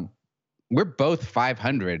 We're both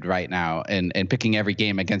 500 right now and picking every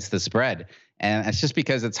game against the spread. And it's just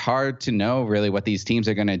because it's hard to know really what these teams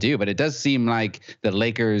are going to do. But it does seem like the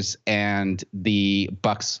Lakers and the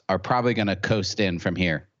Bucks are probably going to coast in from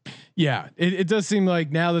here. Yeah, it does seem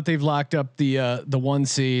like now that they've locked up the 1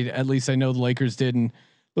 seed, at least I know the Lakers did, and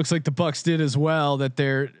looks like the Bucks did as well, that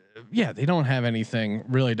they don't have anything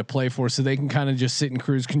really to play for. So they can kind of just sit in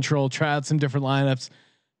cruise control, try out some different lineups,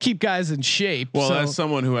 keep guys in shape. Well, as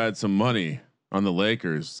someone who had some money on the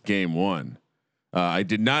Lakers game 1, I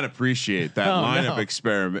did not appreciate that lineup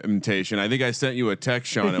experimentation. I think I sent you a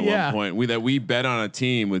text, Sean, at one point. We bet on a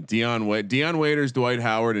team with Dion Waiters, Dwight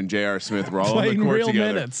Howard, and J.R. Smith were all on the court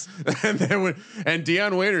together. Minutes. and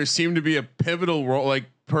Dion Waiters seemed to be a pivotal role,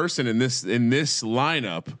 person in this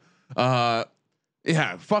lineup.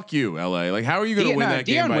 Fuck you, LA. Like, how are you going to win that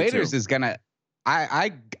game? Dion Waiters is gonna.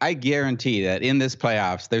 I guarantee that in this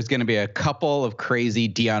playoffs, there's going to be a couple of crazy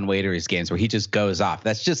Dion Waiters games where he just goes off.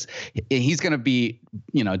 That's just, he's going to be,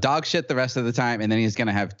 dog shit the rest of the time. And then he's going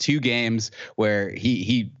to have 2 games where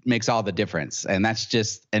he makes all the difference. And that's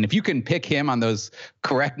just, and if you can pick him on those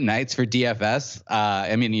correct nights for DFS,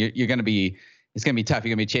 I mean, you're going to be, it's going to be tough.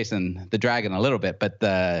 You're going to be chasing the dragon a little bit, but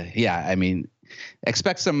I mean,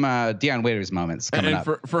 expect some Dion Waiters moments coming up.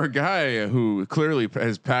 For a guy who clearly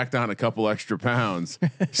has packed on a couple extra pounds,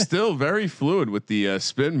 still very fluid with the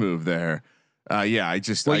spin move there. You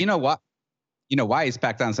know what? You know why he's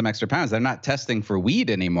packed on some extra pounds? They're not testing for weed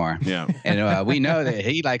anymore. Yeah, and we know that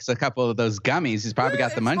he likes a couple of those gummies. He's probably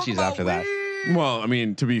got the munchies after that. Well, I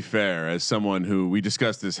mean, to be fair, as someone who we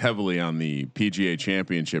discussed this heavily on the PGA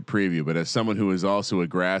Championship preview, but as someone who is also a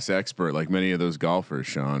grass expert, like many of those golfers,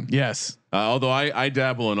 Sean. Yes. Although I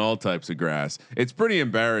dabble in all types of grass, it's pretty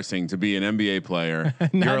embarrassing to be an NBA player.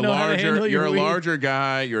 You're a larger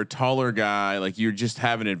guy, you're a taller guy, like you just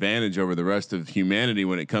have an advantage over the rest of humanity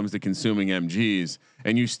when it comes to consuming MGs,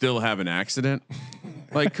 and you still have an accident.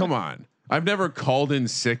 Like, come on. I've never called in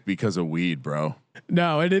sick because of weed, bro.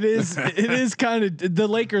 No, and it is kind of, the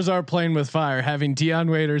Lakers are playing with fire, having Dion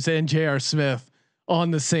Waiters and J.R. Smith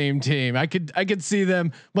on the same team. I could see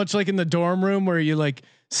them much like in the dorm room where you like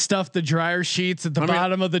stuff the dryer sheets at the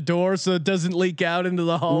bottom of the door so it doesn't leak out into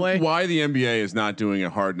the hallway. Why the NBA is not doing a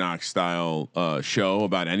Hard Knock style show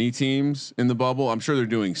about any teams in the bubble? I'm sure they're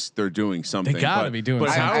doing something. They gotta be doing.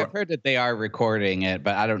 But something. I've heard that they are recording it,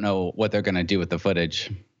 but I don't know what they're going to do with the footage.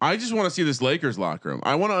 I just want to see this Lakers locker room.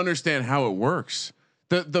 I want to understand how it works.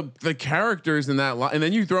 The characters in that and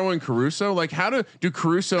then you throw in Caruso. Like, how do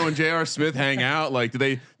Caruso and J.R. Smith hang out? Like,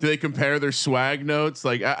 do they compare their swag notes?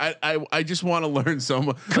 Like, I just want to learn so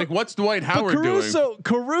much. Like, what's Dwight Howard doing?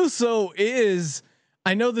 Caruso is.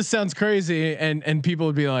 I know this sounds crazy, and people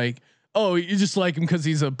would be like, "Oh, you just like him because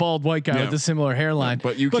he's a bald white guy with a similar hairline."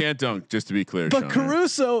 But you can't dunk, just to be clear. But Sean,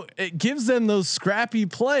 Caruso, it gives them those scrappy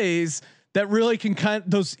plays that really can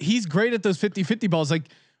he's great at those 50-50 balls. Like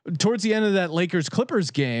towards the end of that Lakers Clippers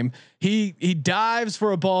game, he dives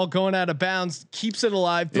for a ball going out of bounds, keeps it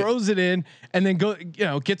alive, throws it in, and then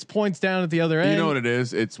gets points down at the other end. You know what it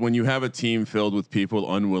is? It's when you have a team filled with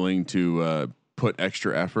people unwilling to put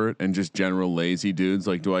extra effort and just general lazy dudes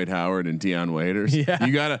like Dwight Howard and Dion Waiters. Yeah.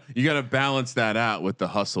 You gotta balance that out with the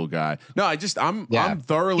hustle guy. No, I'm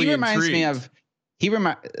thoroughly intrigued.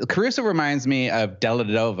 Caruso reminds me of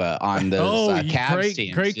Dellavedova on those Cavs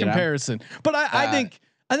teams. Great comparison. But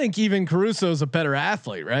I think even Caruso is a better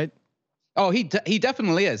athlete, right? Oh, he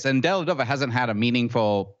definitely is. And Dellavedova hasn't had a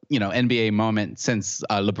meaningful, NBA moment since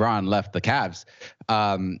LeBron left the Cavs.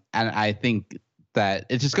 And I think that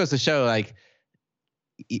it just goes to show, like,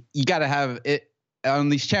 you got to have it. on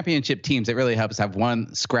these championship teams, it really helps have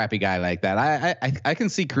one scrappy guy like that. I can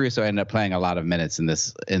see Caruso end up playing a lot of minutes in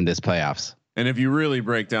this playoffs. And if you really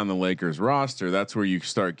break down the Lakers roster, that's where you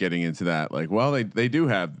start getting into that. Like, well, they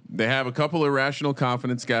have a couple of rational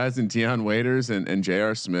confidence guys in Deion Waiters and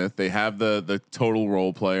J.R. Smith. They have the total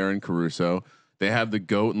role player in Caruso. They have the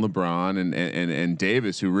GOAT and LeBron and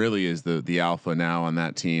Davis, who really is the alpha now on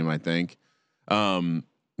that team, I think. I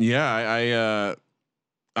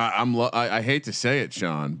hate to say it,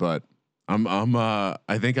 Sean, but I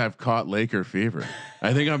think I've caught Laker fever.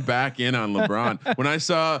 I think I'm back in on LeBron. When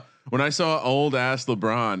I saw old ass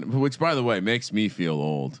LeBron, which by the way makes me feel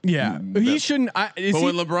old. Yeah, he shouldn't. But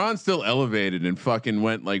when LeBron still elevated and fucking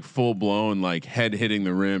went like full blown like head hitting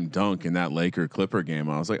the rim dunk in that Laker Clipper game,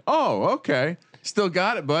 I was like, oh okay, still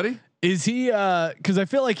got it, buddy. Is he? Because I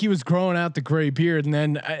feel like he was growing out the gray beard, and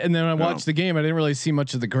then I watched the game. I didn't really see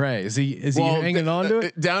much of the gray. Is he hanging on to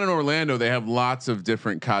it? Down in Orlando, they have lots of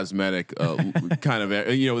different cosmetic kind of.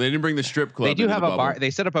 They didn't bring the strip club. They do have a bar. They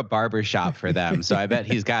set up a barber shop for them, so I bet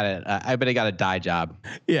he's got it. I bet he got a dye job.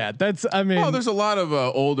 Yeah, that's. I mean, there's a lot of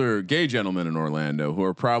older gay gentlemen in Orlando who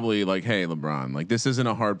are probably like, "Hey, LeBron, like this isn't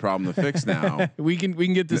a hard problem to fix now. we can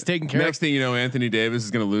get this taken care of." Next thing you know, Anthony Davis is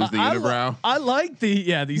going to lose the unibrow. I like he's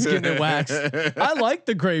getting it waxed. I like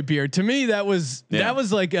the gray beard. To me, that was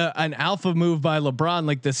like an alpha move by LeBron,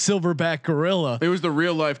 like the silverback gorilla. It was the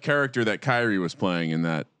real life character that Kyrie was playing in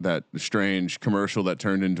that strange commercial that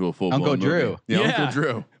turned into a full Uncle Drew. Movie. Yeah, Uncle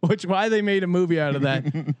Drew. Which why they made a movie out of that.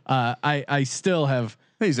 I still have.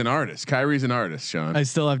 He's an artist. Kyrie's an artist, Sean. I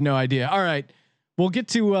still have no idea. All right. We'll get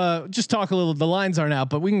to just talk a little. The lines aren't out,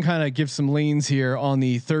 but we can kind of give some leans here on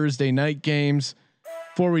the Thursday night games.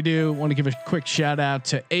 Before we do, want to give a quick shout out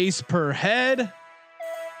to Ace Per Head.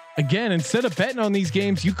 Again, instead of betting on these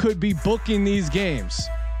games, you could be booking these games.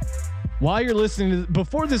 While you're listening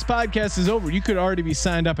before this podcast is over, you could already be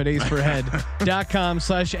signed up at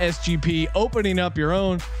aceperhead.com/SGP, opening up your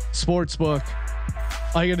own sports book.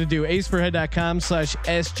 All you got to do,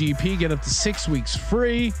 aceperhead.com/SGP, get up to 6 weeks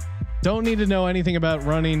free. Don't need to know anything about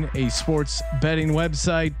running a sports betting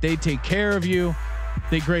website. They take care of you.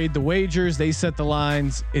 They grade the wagers. They set the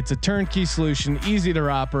lines. It's a turnkey solution, easy to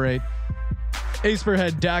operate.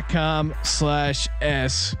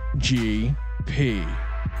 aceperhead.com/SGP.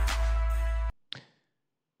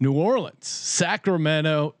 New Orleans,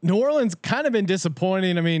 Sacramento. New Orleans kind of been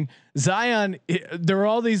disappointing. I mean, Zion, there were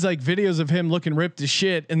all these like videos of him looking ripped as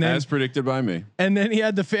shit, and then as predicted by me. And then he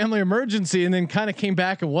had the family emergency, and then kind of came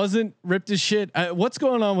back and wasn't ripped as shit. What's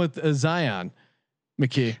going on with Zion,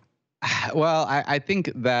 McKee? Well, I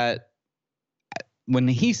think that when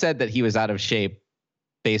he said that he was out of shape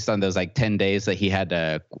based on those like 10 days that he had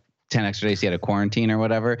 10 extra days he had a quarantine or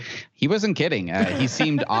whatever, he wasn't kidding. He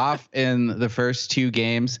seemed off in the first 2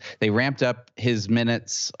 games. They ramped up his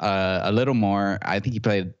minutes a little more. I think he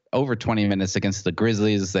played over 20 minutes against the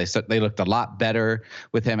Grizzlies. They looked a lot better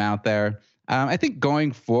with him out there. I think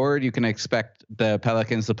going forward, you can expect the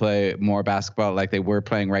Pelicans to play more basketball like they were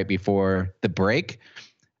playing right before the break.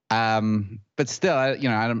 But still,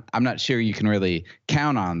 I'm not sure you can really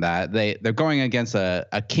count on that. They're going against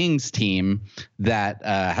a Kings team that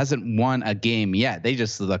hasn't won a game yet. They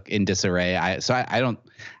just look in disarray. I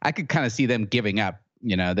could kind of see them giving up.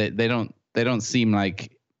 They don't seem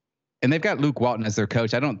like, and they've got Luke Walton as their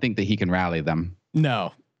coach. I don't think that he can rally them.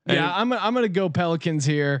 No. Yeah, I'm gonna go Pelicans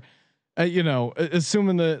here.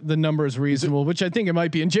 Assuming the number is reasonable, which I think it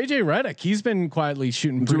might be. And JJ Redick, he's been quietly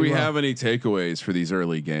shooting. Do we have any takeaways for these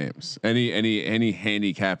early games? Any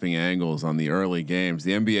handicapping angles on the early games?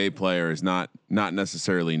 The NBA player is not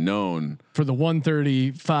necessarily known for the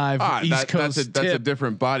 135 East Coast. That's a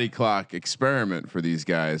different body clock experiment for these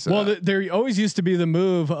guys. Well, there always used to be the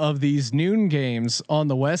move of these noon games on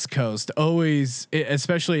the West Coast. Always,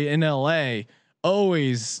 especially in LA,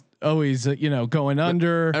 always going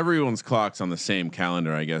under. Everyone's clock's on the same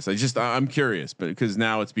calendar, I guess. I'm curious, but because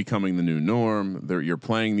now it's becoming the new norm. You're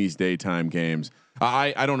playing these daytime games.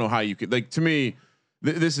 I don't know how you could, like, to me,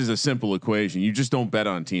 this is a simple equation. You just don't bet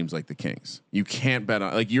on teams like the Kings. You can't bet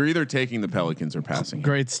on, like, you're either taking the Pelicans or passing.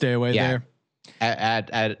 Great stay away there.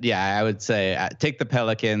 I would say take the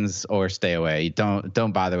Pelicans or stay away.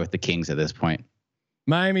 Don't bother with the Kings at this point.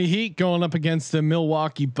 Miami Heat going up against the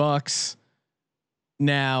Milwaukee Bucks.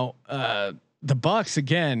 Now, the Bucks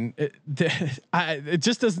again, it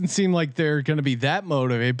just doesn't seem like they're going to be that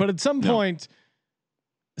motivated. But at some point,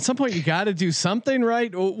 you got to do something,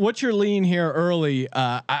 right? What's your lean here early?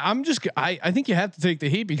 I think you have to take the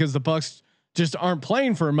Heat because the Bucks just aren't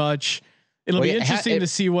playing for much. It'll be interesting to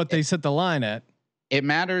see what they set the line at. It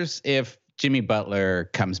matters if Jimmy Butler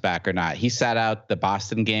comes back or not. He sat out the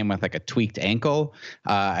Boston game with like a tweaked ankle,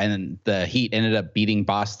 and the Heat ended up beating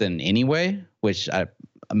Boston anyway, which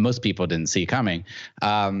most people didn't see coming.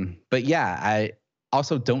 But yeah, I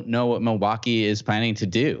also don't know what Milwaukee is planning to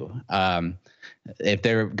do. If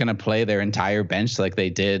they're going to play their entire bench like they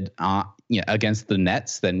did against the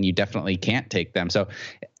Nets, then you definitely can't take them. So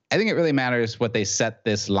I think it really matters what they set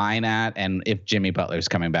this line at and if Jimmy Butler's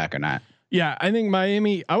coming back or not. Yeah, I think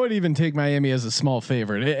Miami. I would even take Miami as a small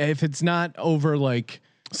favorite if it's not over like.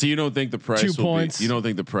 So you don't think the price 2 points? You don't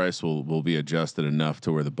think the price will be adjusted enough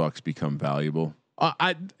to where the Bucks become valuable?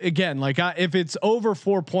 If it's over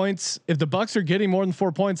 4 points, if the Bucks are getting more than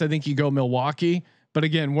 4 points, I think you go Milwaukee. But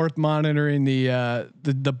again, worth monitoring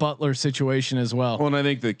the Butler situation as well. Well, and I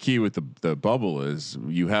think the key with the bubble is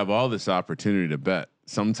you have all this opportunity to bet.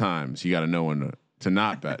 Sometimes you got to know when to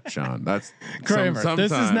not bet, Sean. That's Kramer.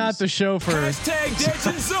 This is not the show for only.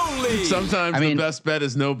 Sometimes the best bet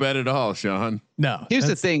is no bet at all, Sean. No. Here's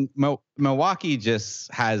the thing: Milwaukee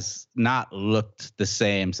just has not looked the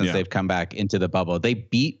same since they've come back into the bubble. They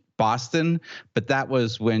beat Boston, but that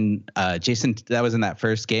was when that was in that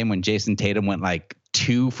first game when Jason Tatum went like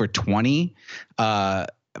 2 for 20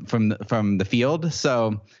 from the field.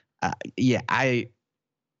 So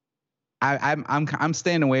I'm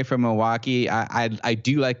staying away from Milwaukee. I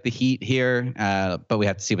do like the Heat here, but we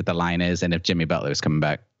have to see what the line is and if Jimmy Butler is coming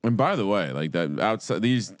back. And by the way, like that outside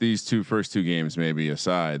these first two games maybe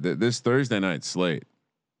aside, this Thursday night slate,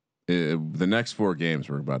 the next 4 games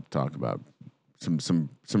we're about to talk about, some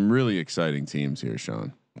really exciting teams here,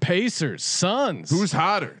 Sean. Pacers, Suns. Who's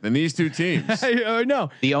hotter than these two teams? No,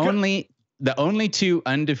 the only 2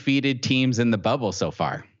 undefeated teams in the bubble so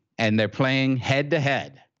far, and they're playing head to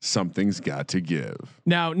head. Something's got to give.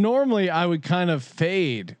 Now, normally I would kind of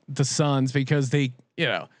fade the Suns because they,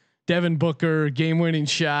 Devin Booker, game-winning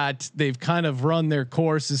shot. They've kind of run their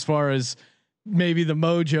course as far as maybe the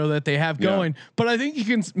mojo that they have going. But I think you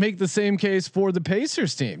can make the same case for the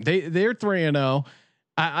Pacers team. They're 3-0.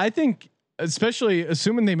 I think, especially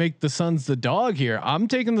assuming they make the Suns the dog here, I'm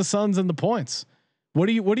taking the Suns and the points. What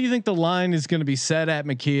do you think the line is going to be set at,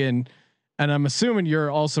 McKeon? And I'm assuming you're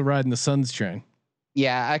also riding the Suns train.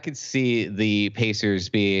 Yeah, I could see the Pacers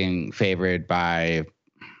being favored by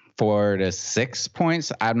 4 to 6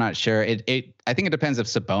 points. I'm not sure. I think it depends if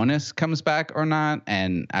Sabonis comes back or not,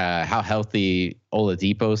 and how healthy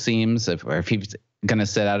Oladipo seems, or if he's going to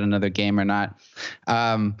sit out another game or not.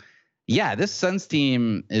 This Suns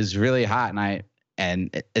team is really hot,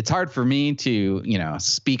 and it's hard for me to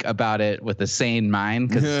speak about it with a sane mind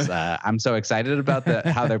because I'm so excited about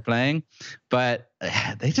how they're playing, but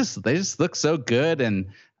they just look so good, and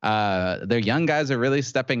their young guys are really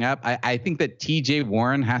stepping up. I think that TJ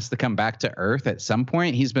Warren has to come back to earth at some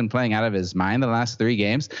point. He's been playing out of his mind the last 3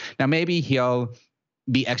 games. Now maybe he'll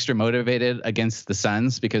be extra motivated against the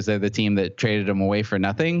Suns because they're the team that traded him away for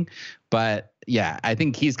nothing. But yeah, I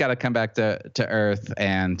think he's got to come back to earth.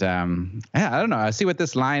 And I don't know. I see what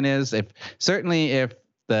this line is. If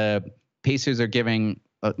the Pacers are giving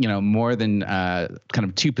more than kind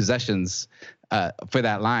of 2 possessions for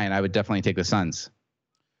that line, I would definitely take the Suns.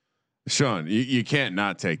 Sean, you can't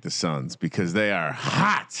not take the Suns because they are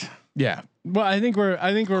hot. Yeah. Well, I think we're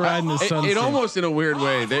riding the Suns. It almost in a weird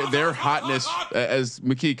way, their hotness, as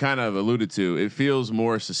McKee kind of alluded to, it feels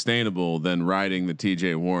more sustainable than riding the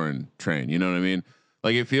TJ Warren train. You know what I mean?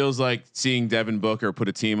 Like it feels like seeing Devin Booker put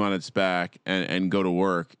a team on its back and go to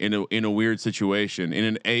work in a weird situation, in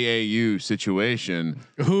an AAU situation.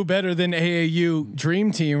 Who better than AAU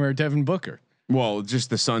dream team or Devin Booker? Well, just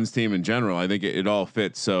the Suns team in general. I think it all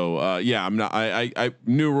fits. So I'm not. I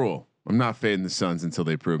new rule. I'm not fading the Suns until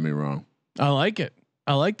they prove me wrong. I like it.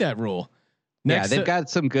 I like that rule. They've got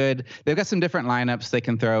some different lineups they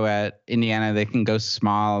can throw at Indiana. They can go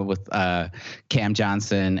small with Cam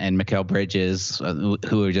Johnson and Mikal Bridges,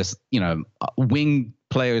 who are just wing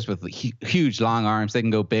players with huge long arms. They can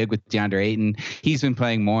go big with DeAndre Ayton. He's been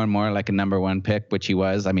playing more and more like a number 1 pick, which he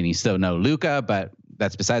was. I mean, he's still no Luka, but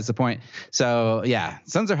that's besides the point. So yeah,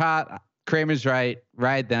 Suns are hot. Kramer's right.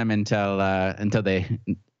 Ride them until they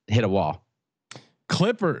hit a wall.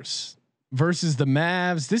 Clippers versus the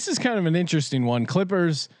Mavs. This is kind of an interesting one.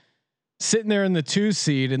 Clippers sitting there in the 2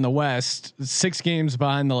 seed in the West, 6 games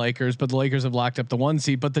behind the Lakers, but the Lakers have locked up the 1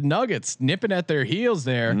 seed. But the Nuggets nipping at their heels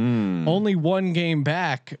there, only 1 game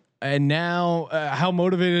back. And now, how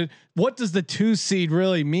motivated? What does the 2 seed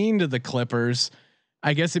really mean to the Clippers?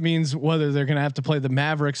 I guess it means whether they're going to have to play the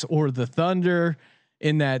Mavericks or the Thunder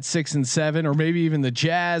in that 6 and 7, or maybe even the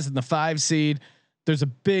Jazz in the 5 seed. There's a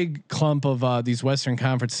big clump of these Western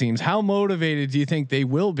Conference teams. How motivated do you think they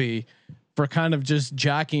will be for kind of just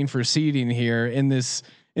jockeying for seeding here in this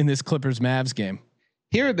Clippers Mavs game.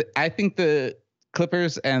 Here, I think the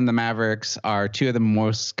Clippers and the Mavericks are two of the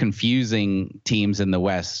most confusing teams in the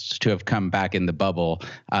West to have come back in the bubble.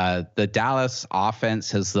 The Dallas offense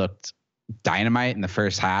has looked dynamite in the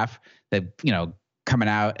first half. They've, coming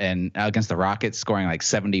out and against the Rockets, scoring like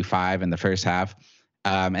 75 in the first half.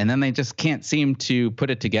 And then they just can't seem to put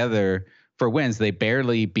it together for wins. They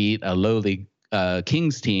barely beat a lowly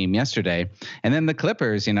Kings team yesterday. And then the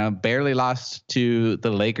Clippers, barely lost to the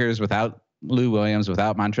Lakers without Lou Williams,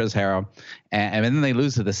 without Montrezl Harrell, and then they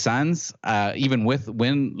lose to the Suns, even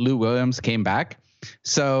when Lou Williams came back.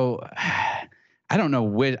 So I don't know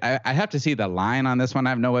which. I have to see the line on this one.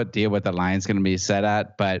 I have no idea what the line's going to be set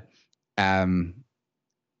at, but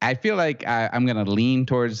I feel like I'm going to lean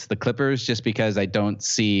towards the Clippers just because I don't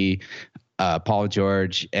see Paul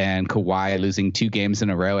George and Kawhi losing 2 games in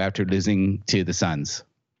a row after losing to the Suns.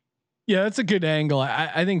 Yeah, that's a good angle.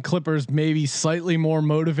 I think Clippers maybe slightly more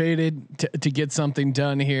motivated to get something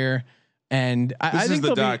done here. And I think is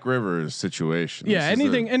the Doc Rivers situation. Yeah,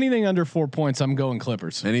 anything under 4 points, I'm going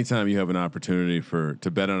Clippers. Anytime you have an opportunity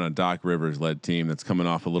to bet on a Doc Rivers led team that's coming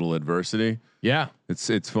off a little adversity, yeah,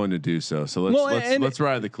 it's fun to do so. So let's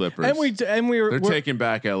ride the Clippers. They're taking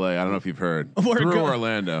back LA. I don't know if you've heard through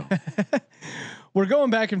Orlando. We're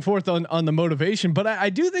going back and forth on the motivation, but I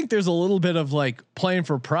do think there's a little bit of like playing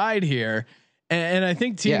for pride here, and I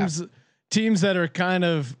think teams that are kind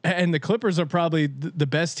of, and the Clippers are probably the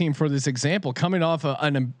best team for this example, coming off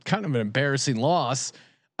kind of an embarrassing loss.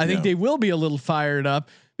 I think they will be a little fired up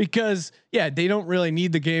because they don't really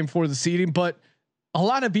need the game for the seeding, but a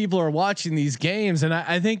lot of people are watching these games, and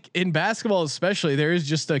I think in basketball especially, there is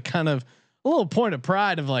just a kind of a little point of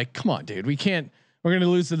pride of like, come on, dude, we're going to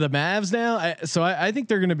lose to the Mavs now. So I think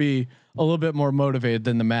they're going to be a little bit more motivated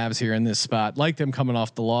than the Mavs here in this spot. Like them coming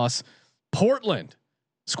off the loss. Portland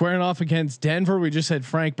squaring off against Denver. We just had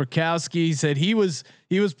Frank Brickowski. He said he was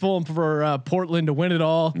pulling for Portland to win it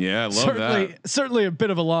all. Yeah, I love that. Certainly a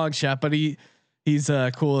bit of a long shot, but he's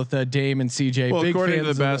cool with Dame and CJ. Well, Big according to the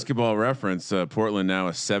fans Basketball Reference, Portland now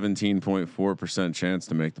a 17.4% chance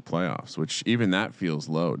to make the playoffs, which even that feels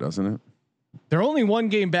low, doesn't it? They're only 1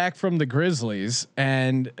 game back from the Grizzlies,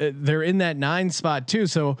 and they're in that 9 spot too.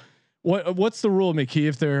 So, what's the rule, Mickey?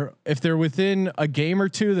 If they're within a game or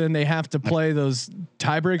 2, then they have to play those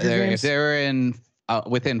tiebreaker games. If they're in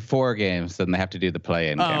within 4 games, then they have to do the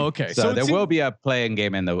play-in game. Oh, okay. So there will be a play-in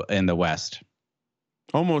game in the West.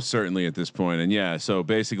 Almost certainly at this point. And so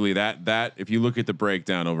basically that if you look at the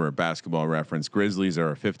breakdown over at Basketball Reference, Grizzlies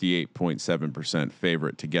are a 58.7%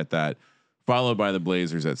 favorite to get that, followed by the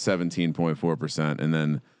Blazers at 17.4%, and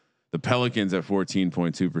then the Pelicans at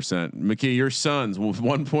 14.2%. McKee, your Suns with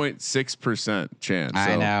 1.6% chance.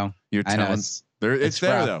 I know. You're telling it's there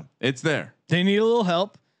rough. Though. It's there. They need a little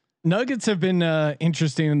help. Nuggets have been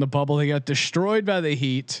interesting in the bubble. They got destroyed by the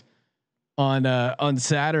Heat on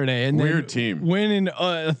Saturday, and weird team win in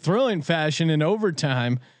a thrilling fashion in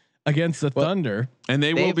overtime against the Thunder. And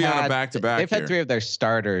they will be on a back-to-back. They've had 3 of their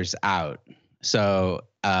starters out, so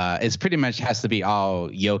it's pretty much has to be all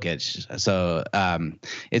Jokic. So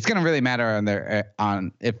it's going to really matter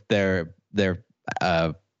on if their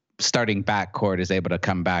starting backcourt is able to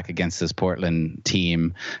come back against this Portland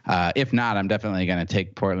team. If not, I'm definitely going to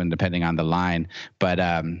take Portland depending on the line. But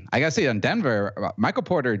I got to say on Denver, Michael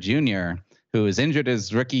Porter Jr., who was injured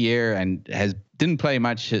his rookie year and didn't play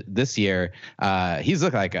much this year. He's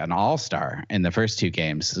looked like an all-star in the first 2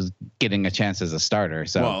 games, getting a chance as a starter.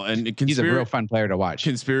 So he's a real fun player to watch.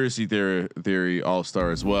 Conspiracy theory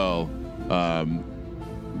all-star as well.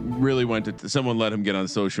 Really went to someone let him get on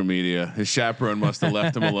social media. His chaperone must have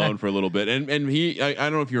left him alone for a little bit. And he, I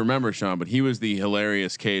don't know if you remember, Sean, but he was the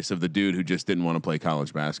hilarious case of the dude who just didn't want to play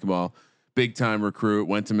college basketball. Big time recruit,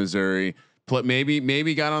 went to Missouri.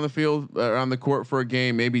 Maybe got on the field on the court for a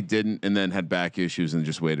game, maybe didn't, and then had back issues and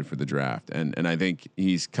just waited for the draft. And I think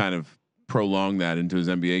he's kind of prolonged that into his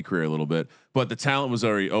NBA career a little bit. But the talent was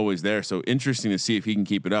always there, so interesting to see if he can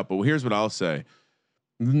keep it up. But here's what I'll say: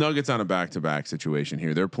 the Nuggets on a back-to-back situation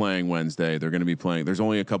here. They're playing Wednesday. They're going to be playing. There's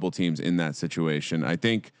only a couple teams in that situation. I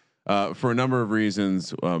think for a number of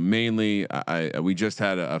reasons. Mainly, we just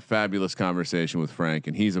had a fabulous conversation with Frank,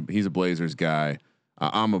 and he's a Blazers guy.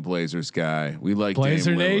 I'm a Blazers guy. We like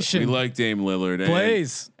Blazer Dame Nation. Lillard. We like Dame Lillard.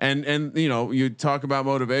 Blaze. And you talk about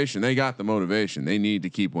motivation. They got the motivation. They need to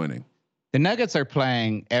keep winning. The Nuggets are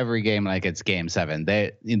playing every game like it's Game 7.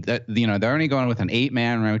 They're only going with an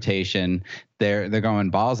 8-man rotation. They're going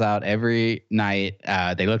balls out every night.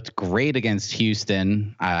 They looked great against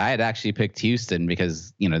Houston. I had actually picked Houston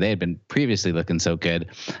because they had been previously looking so good.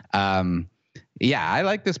 Yeah, I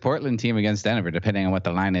like this Portland team against Denver, depending on what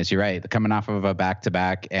the line is. You're right. They're coming off of a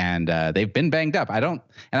back-to-back, and they've been banged up. I don't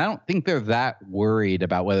think they're that worried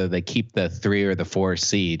about whether they keep the 3 or the 4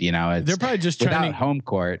 seed. You know, they're probably just trying to home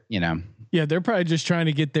court. You know, yeah, they're probably just trying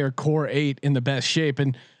to get their core 8 in the best shape.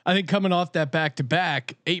 And I think coming off that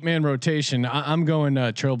back-to-back 8-man rotation, I'm going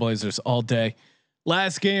Trailblazers all day.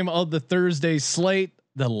 Last game of the Thursday slate,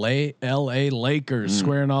 the LA Lakers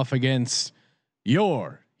squaring off against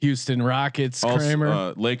your Houston Rockets. Also,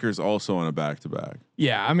 Kramer. Lakers also on a back-to-back.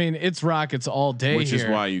 Yeah, I mean it's Rockets all day, which is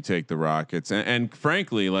why you take the Rockets. And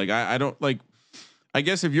frankly, like I don't like. I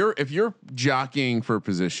guess if you're jockeying for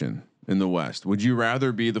position in the West, would you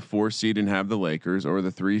rather be the 4 seed and have the Lakers, or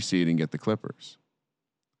the 3 seed and get the Clippers?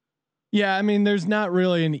 Yeah, I mean, there's not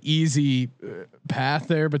really an easy path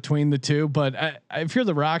there between the two, but if you're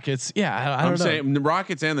the Rockets, yeah, I don't know. Saying the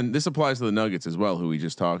Rockets and this applies to the Nuggets as well, who we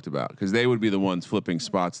just talked about, because they would be the ones flipping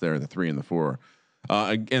spots there, the 3 and the 4,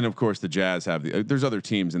 and of course the Jazz have there's other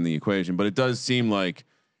teams in the equation, but it does seem like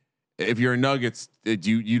if you're a Nuggets,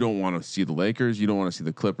 you don't want to see the Lakers, you don't want to see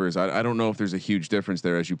the Clippers. I don't know if there's a huge difference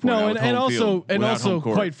there, as you point out. And also,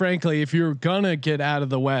 quite frankly, if you're gonna get out of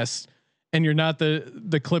the West, and you're not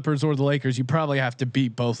the Clippers or the Lakers, you probably have to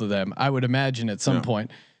beat both of them, I would imagine, at some point.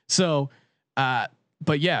 So,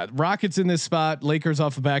 but yeah, Rockets in this spot, Lakers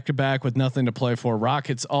off a back-to-back with nothing to play for.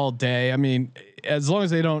 Rockets all day. I mean, as long as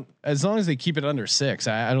they keep it under 6,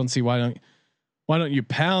 I don't see why don't you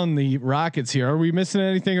pound the Rockets here? Are we missing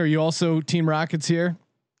anything? Are you also team Rockets here?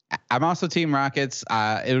 I'm also team Rockets.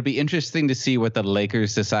 It would be interesting to see what the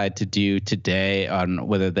Lakers decide to do today on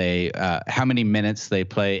whether they, how many minutes they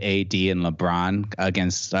play AD and LeBron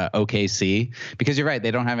against OKC, because you're right.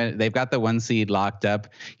 They don't have it. They've got the 1 seed locked up.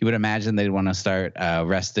 You would imagine they'd want to start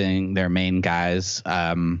resting their main guys.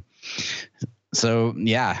 So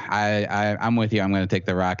yeah, I'm with you. I'm going to take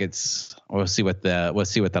the Rockets. We'll see what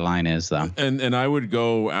the line is though. And I would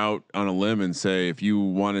go out on a limb and say, if you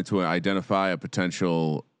wanted to identify a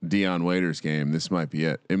potential Dion Waiters game, this might be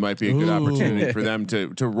it. It might be a good opportunity for them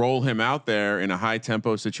to roll him out there in a high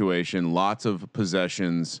tempo situation, lots of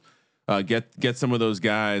possessions, get some of those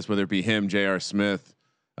guys, whether it be him, J.R. Smith.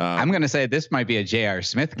 I'm going to say this might be a J.R.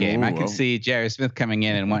 Smith game. I can see J.R. Smith coming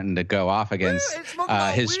in and wanting to go off against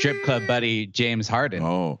his strip club buddy James Harden.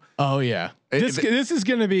 Oh yeah. This is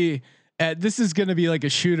going to be like a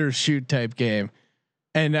shoot type game,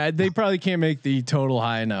 and they probably can't make the total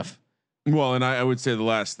high enough. Well, and I would say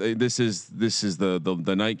this is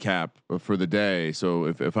the nightcap for the day. So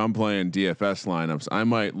if I'm playing DFS lineups, I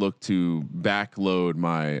might look to backload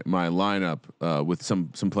my lineup with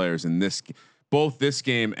some players in this. Both this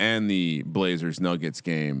game and the Blazers Nuggets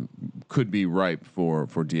game could be ripe for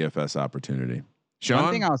DFS opportunity. Sean,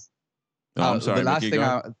 one thing else. I'm sorry.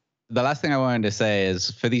 The last thing I wanted to say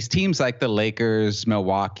is for these teams like the Lakers,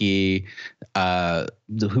 Milwaukee,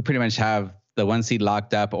 who pretty much have the 1 seed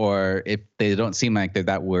locked up, or if they don't seem like they're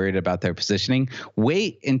that worried about their positioning,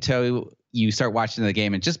 wait until you start watching the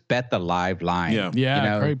game and just bet the live line. Yeah. You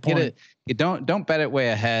know, great point. Don't bet it way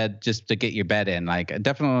ahead just to get your bet in. Like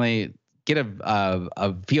definitely get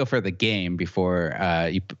a feel for the game before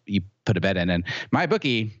you put a bet in. And my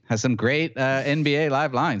bookie has some great NBA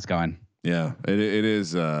live lines going. Yeah, it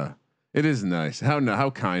is nice. How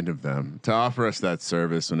kind of them to offer us that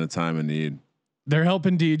service in a time of need. They're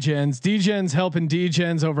helping DGens helping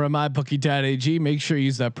DGens over at mybookie.ag. Make sure you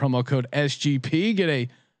use that promo code SGP. Get a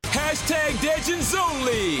 #Legends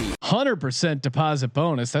only 100% deposit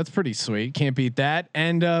bonus. That's pretty sweet. Can't beat that.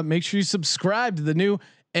 And make sure you subscribe to the new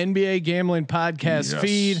NBA Gambling Podcast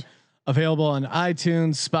feed, available on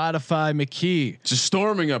iTunes, Spotify. McKee just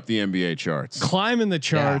storming up the NBA charts, climbing the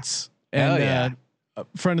charts. And a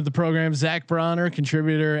friend of the program, Zach Bronner,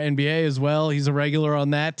 contributor NBA as well. He's a regular on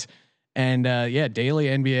that. And daily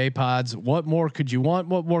NBA pods. What more could you want?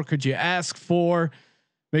 What more could you ask for?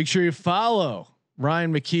 Make sure you follow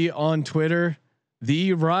Ryan McKee on Twitter,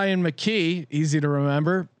 the Ryan McKee, easy to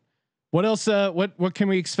remember. What else? What can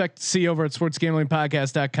we expect to see over at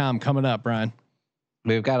sportsgamblingpodcast.com coming up, Brian?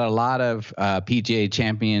 We've got a lot of PGA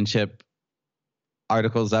Championship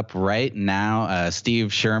articles up right now.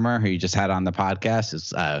 Steve Shermer, who you just had on the podcast,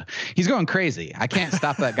 is he's going crazy. I can't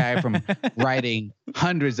stop that guy from writing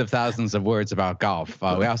hundreds of thousands of words about golf.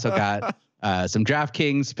 We also got some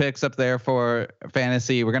DraftKings picks up there for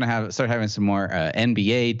fantasy. We're gonna start having some more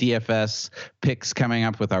NBA DFS picks coming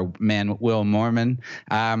up with our man Will Mormon.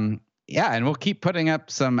 And we'll keep putting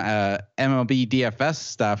up some MLB DFS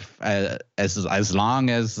stuff as long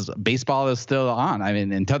as baseball is still on. I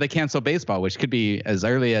mean, until they cancel baseball, which could be as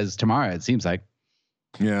early as tomorrow. It seems like.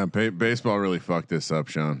 Yeah, baseball really fucked this up,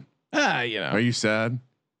 Sean. Are you sad?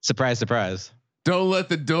 Surprise, surprise. Don't let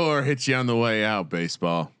the door hit you on the way out,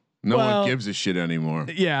 baseball. No one gives a shit anymore.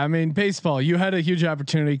 Yeah, I mean, baseball, you had a huge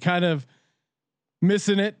opportunity, kind of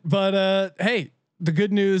missing it. But hey, the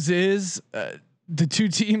good news is the two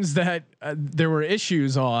teams that there were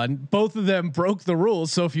issues on, both of them broke the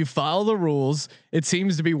rules. So if you follow the rules, it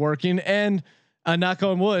seems to be working. And knock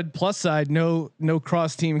on wood, plus side, no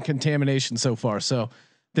cross team contamination so far. So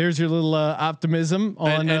there's your little optimism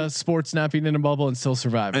on sports not being in a bubble and still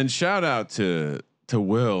surviving. And shout out to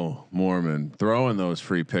Will Mormon throwing those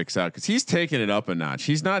free picks out, because he's taking it up a notch.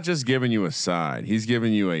 He's not just giving you a side; he's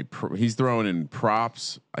giving you he's throwing in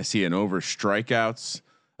props. I see an over strikeouts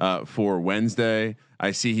for Wednesday.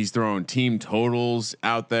 I see he's throwing team totals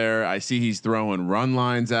out there. I see he's throwing run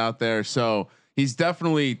lines out there. So he's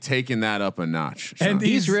definitely taking that up a notch. Sean. And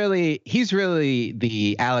he's really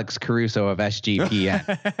the Alex Caruso of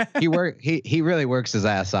SGPN. He really works his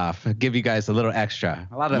ass off. Give you guys a little extra,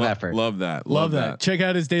 a lot of effort. Love that. Love that. Check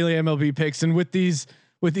out his daily MLB picks. And with these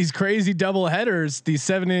crazy double headers, these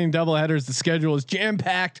 7-inning double headers, the schedule is jam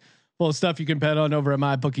packed full of stuff you can bet on over at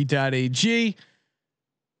mybookie.ag.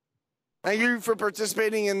 Thank you for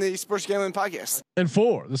participating in the Sports Gambling Podcast. And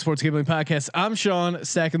for the Sports Gambling Podcast, I'm Sean,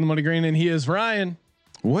 stacking the money green, and he is Ryan.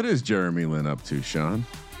 What is Jeremy Lin up to, Sean?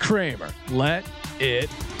 Kramer, let it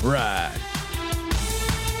ride.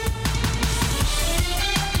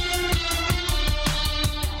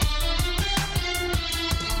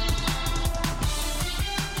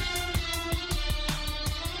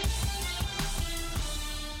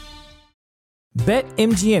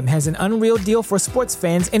 BetMGM has an unreal deal for sports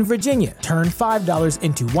fans in Virginia. Turn $5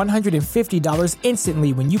 into $150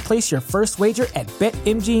 instantly when you place your first wager at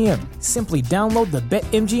BetMGM. Simply download the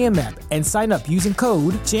BetMGM app and sign up using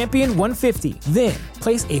code Champion150. Then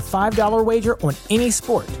place a $5 wager on any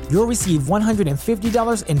sport. You'll receive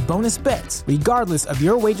 $150 in bonus bets, regardless of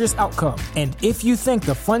your wager's outcome. And if you think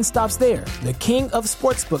the fun stops there, the king of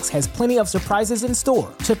sportsbooks has plenty of surprises in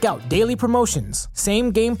store. Check out daily promotions, same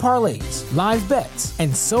game parlays, live bets,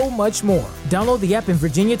 and so much more. Download the app in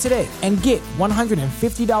Virginia today and get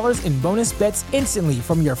 $150 in bonus bets instantly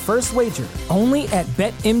from your first wager. Only at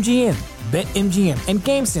BetMGM. BetMGM and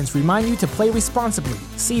GameSense remind you to play responsibly.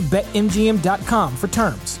 See BetMGM.com for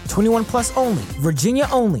terms. 21 plus only. Virginia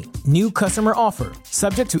only. New customer offer.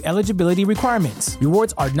 Subject to eligibility requirements.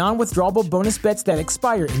 Rewards are non-withdrawable bonus bets that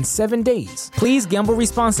expire in 7 days. Please gamble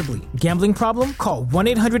responsibly. Gambling problem? Call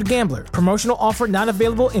 1-800-GAMBLER. Promotional offer not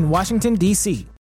available in Washington, D.C.